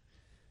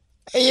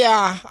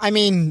 Yeah, I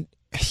mean,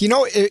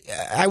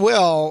 I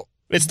will.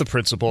 It's the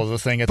principle of the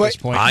thing at But- this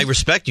point. I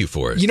respect you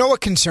for it. You know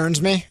what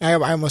concerns me? I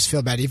almost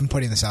feel bad even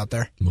putting this out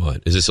there.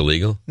 What? Is this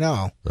illegal?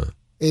 No.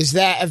 Is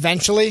that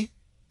eventually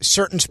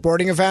certain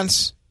sporting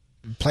events,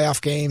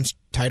 playoff games,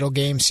 title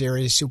games,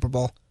 series, Super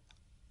Bowl,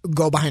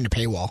 go behind a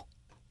paywall.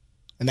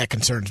 And that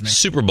concerns me.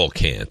 Super Bowl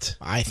can't.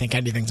 I think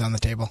anything's on the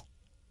table.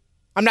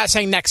 I'm not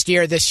saying next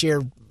year, this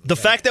year. The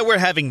fact that we're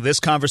having this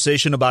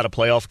conversation about a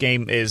playoff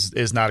game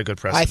is not a good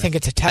precedent. I think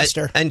it's a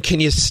tester. And can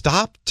you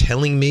stop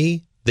telling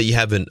me that you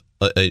have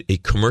a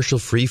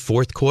commercial-free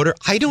fourth quarter?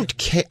 I don't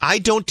care. I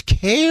don't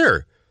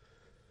care.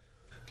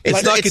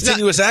 It's not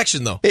continuous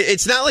action, though.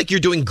 It's not like you're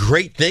doing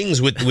great things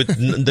with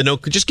the no.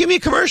 Just give me a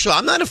commercial.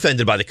 I'm not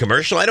offended by the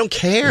commercial. I don't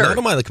care. I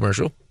don't mind the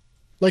commercial.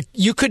 Like,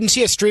 you couldn't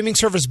see a streaming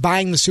service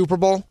buying the Super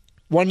Bowl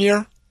one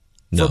year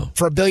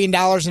for $1 billion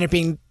and it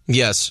being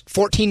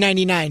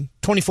 $14.99,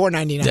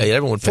 $24.99. Yeah,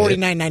 everyone would pay it.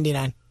 $49.99.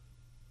 I mean,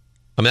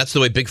 that's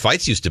the way big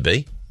fights used to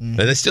be. And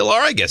they still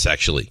are, I guess,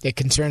 actually. It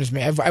concerns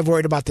me. I've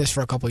worried about this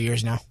for a couple of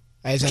years now.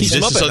 This is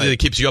something that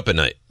keeps you up at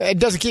night. It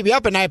doesn't keep me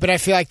up at night, but I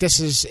feel like this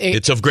is...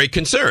 It's of great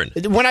concern.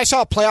 When I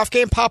saw a playoff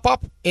game pop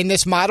up in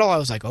this model, I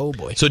was like, oh,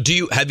 boy. So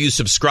have you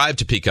subscribed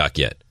to Peacock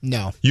yet?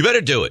 No. You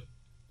better do it.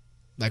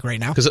 Like right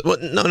now?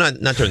 No,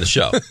 not during the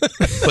show.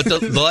 But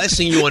the last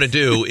thing you want to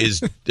do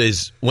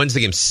is when's the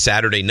game?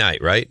 Saturday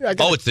night, right?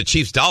 It's the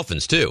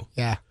Chiefs-Dolphins, too.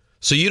 Yeah.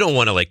 So you don't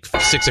want to,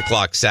 6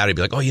 o'clock Saturday,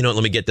 be like, oh,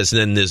 let me get this, and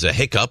then there's a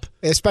hiccup.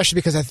 Especially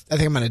because I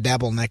think I'm going to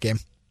dabble in that game.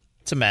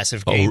 It's a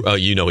massive game. Oh,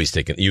 he's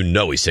taking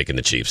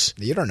the Chiefs.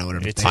 You don't know what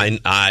I'm saying.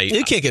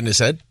 You can't get in his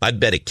head. I'd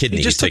bet a kidney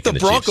He just he's took the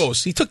taking the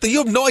Broncos. Chiefs. You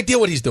have no idea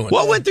what he's doing.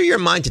 What went through your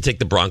mind to take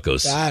the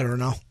Broncos? I don't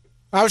know.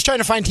 I was trying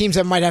to find teams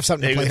that might have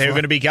something to play for. They were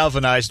going to be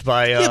galvanized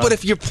by... Yeah, but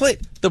if you're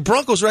the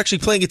Broncos are actually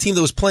playing a team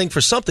that was playing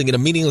for something in a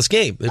meaningless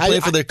game. They're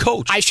playing for their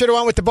coach. I should have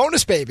went with the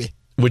bonus baby.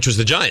 Which was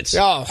the Giants.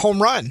 Oh,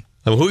 home run.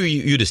 I mean, who are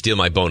you to steal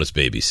my bonus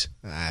babies?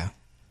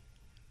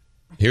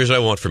 Here's what I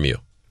want from you.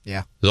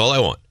 Yeah. That's all I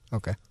want.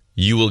 Okay.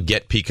 You will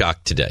get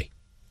Peacock today.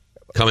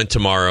 Come in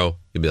tomorrow.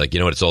 You'll be like, you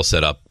know what? It's all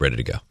set up, ready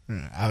to go.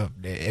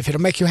 If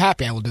it'll make you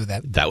happy, I will do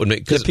that. That would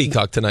make... Get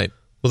Peacock tonight.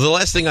 Well, the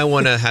last thing I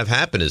want to have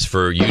happen is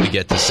for you to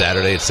get to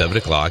Saturday at 7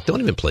 o'clock.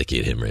 Don't even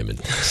placate him,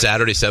 Raymond.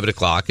 Saturday, 7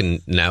 o'clock,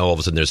 and now all of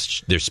a sudden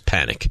there's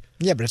panic.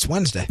 Yeah, but it's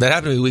Wednesday. That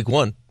happened to me week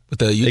 1 with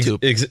the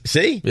YouTube.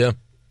 See? Yeah.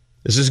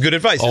 This is good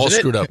advice, all isn't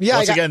screwed it? up. Yeah,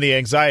 Once again, the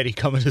anxiety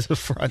coming to the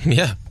front.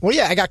 Yeah. Well,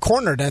 yeah, I got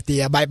cornered at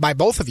the by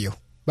both of you.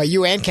 By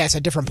you and Cass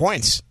at different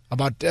points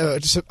about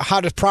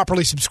how to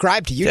properly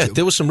subscribe to YouTube. Yeah,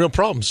 there was some real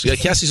problems. Yeah,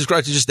 Cassie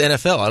subscribed to just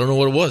NFL. I don't know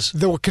what it was.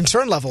 The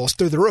concern level was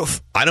through the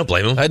roof. I don't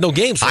blame him. I had no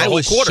games for the I whole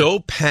was quarter. so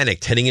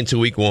panicked heading into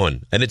week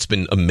 1, and it's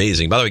been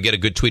amazing. By the way, get a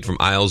good tweet from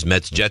Isles,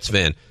 Jets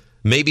fan.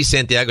 Maybe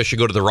Santiago should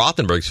go to the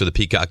Rothenbergs for the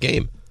Peacock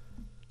game.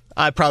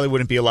 I probably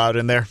wouldn't be allowed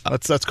in there.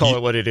 Let's call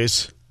it what it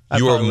is.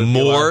 You are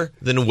more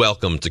than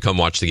welcome to come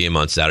watch the game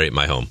on Saturday at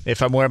my home.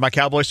 If I'm wearing my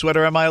cowboy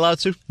sweater, am I allowed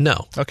to?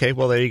 No. Okay,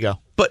 well, there you go.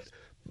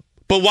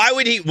 But why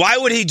would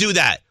he do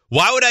that?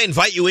 Why would I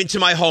invite you into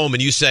my home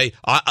and you say,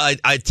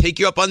 I take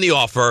you up on the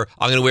offer,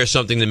 I'm going to wear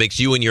something that makes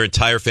you and your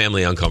entire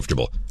family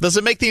uncomfortable? Does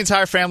it make the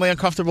entire family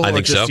uncomfortable? I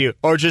think just so. You?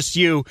 Or just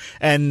you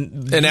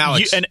and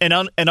Alex. You, and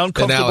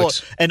uncomfortable and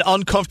Alex. And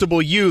uncomfortable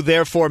you,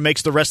 therefore,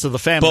 makes the rest of the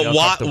family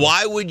uncomfortable. But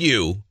why would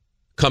you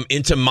come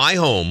into my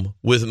home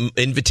with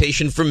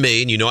invitation from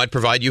me, and I'd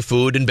provide you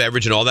food and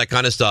beverage and all that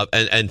kind of stuff,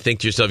 and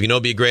think to yourself,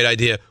 it'd be a great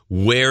idea,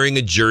 wearing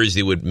a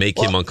jersey would make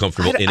him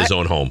uncomfortable in his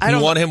own home.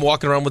 You want him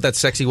walking around with that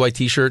sexy white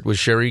T-shirt with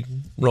Sherry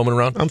roaming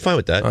around? I'm fine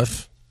with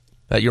that.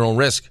 At your own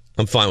risk.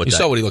 I'm fine with that. You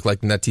saw what he looked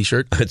like in that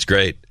T-shirt. It's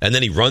great. And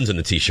then he runs in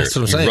the T-shirt. That's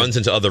what I'm saying. He runs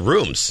into other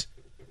rooms.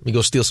 You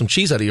go steal some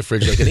cheese out of your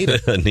fridge like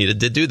Anita. Anita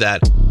did do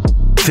that.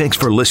 Thanks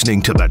for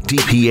listening to the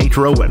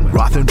DiPietro and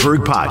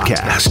Rothenberg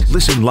podcast.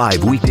 Listen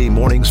live weekday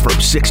mornings from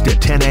 6 to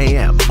 10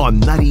 a.m.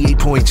 on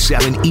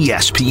 98.7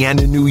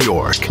 ESPN in New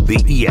York, the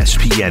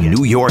ESPN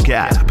New York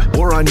app,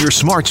 or on your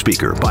smart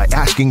speaker by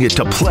asking it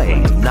to play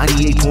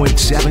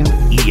 98.7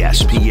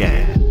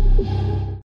 ESPN.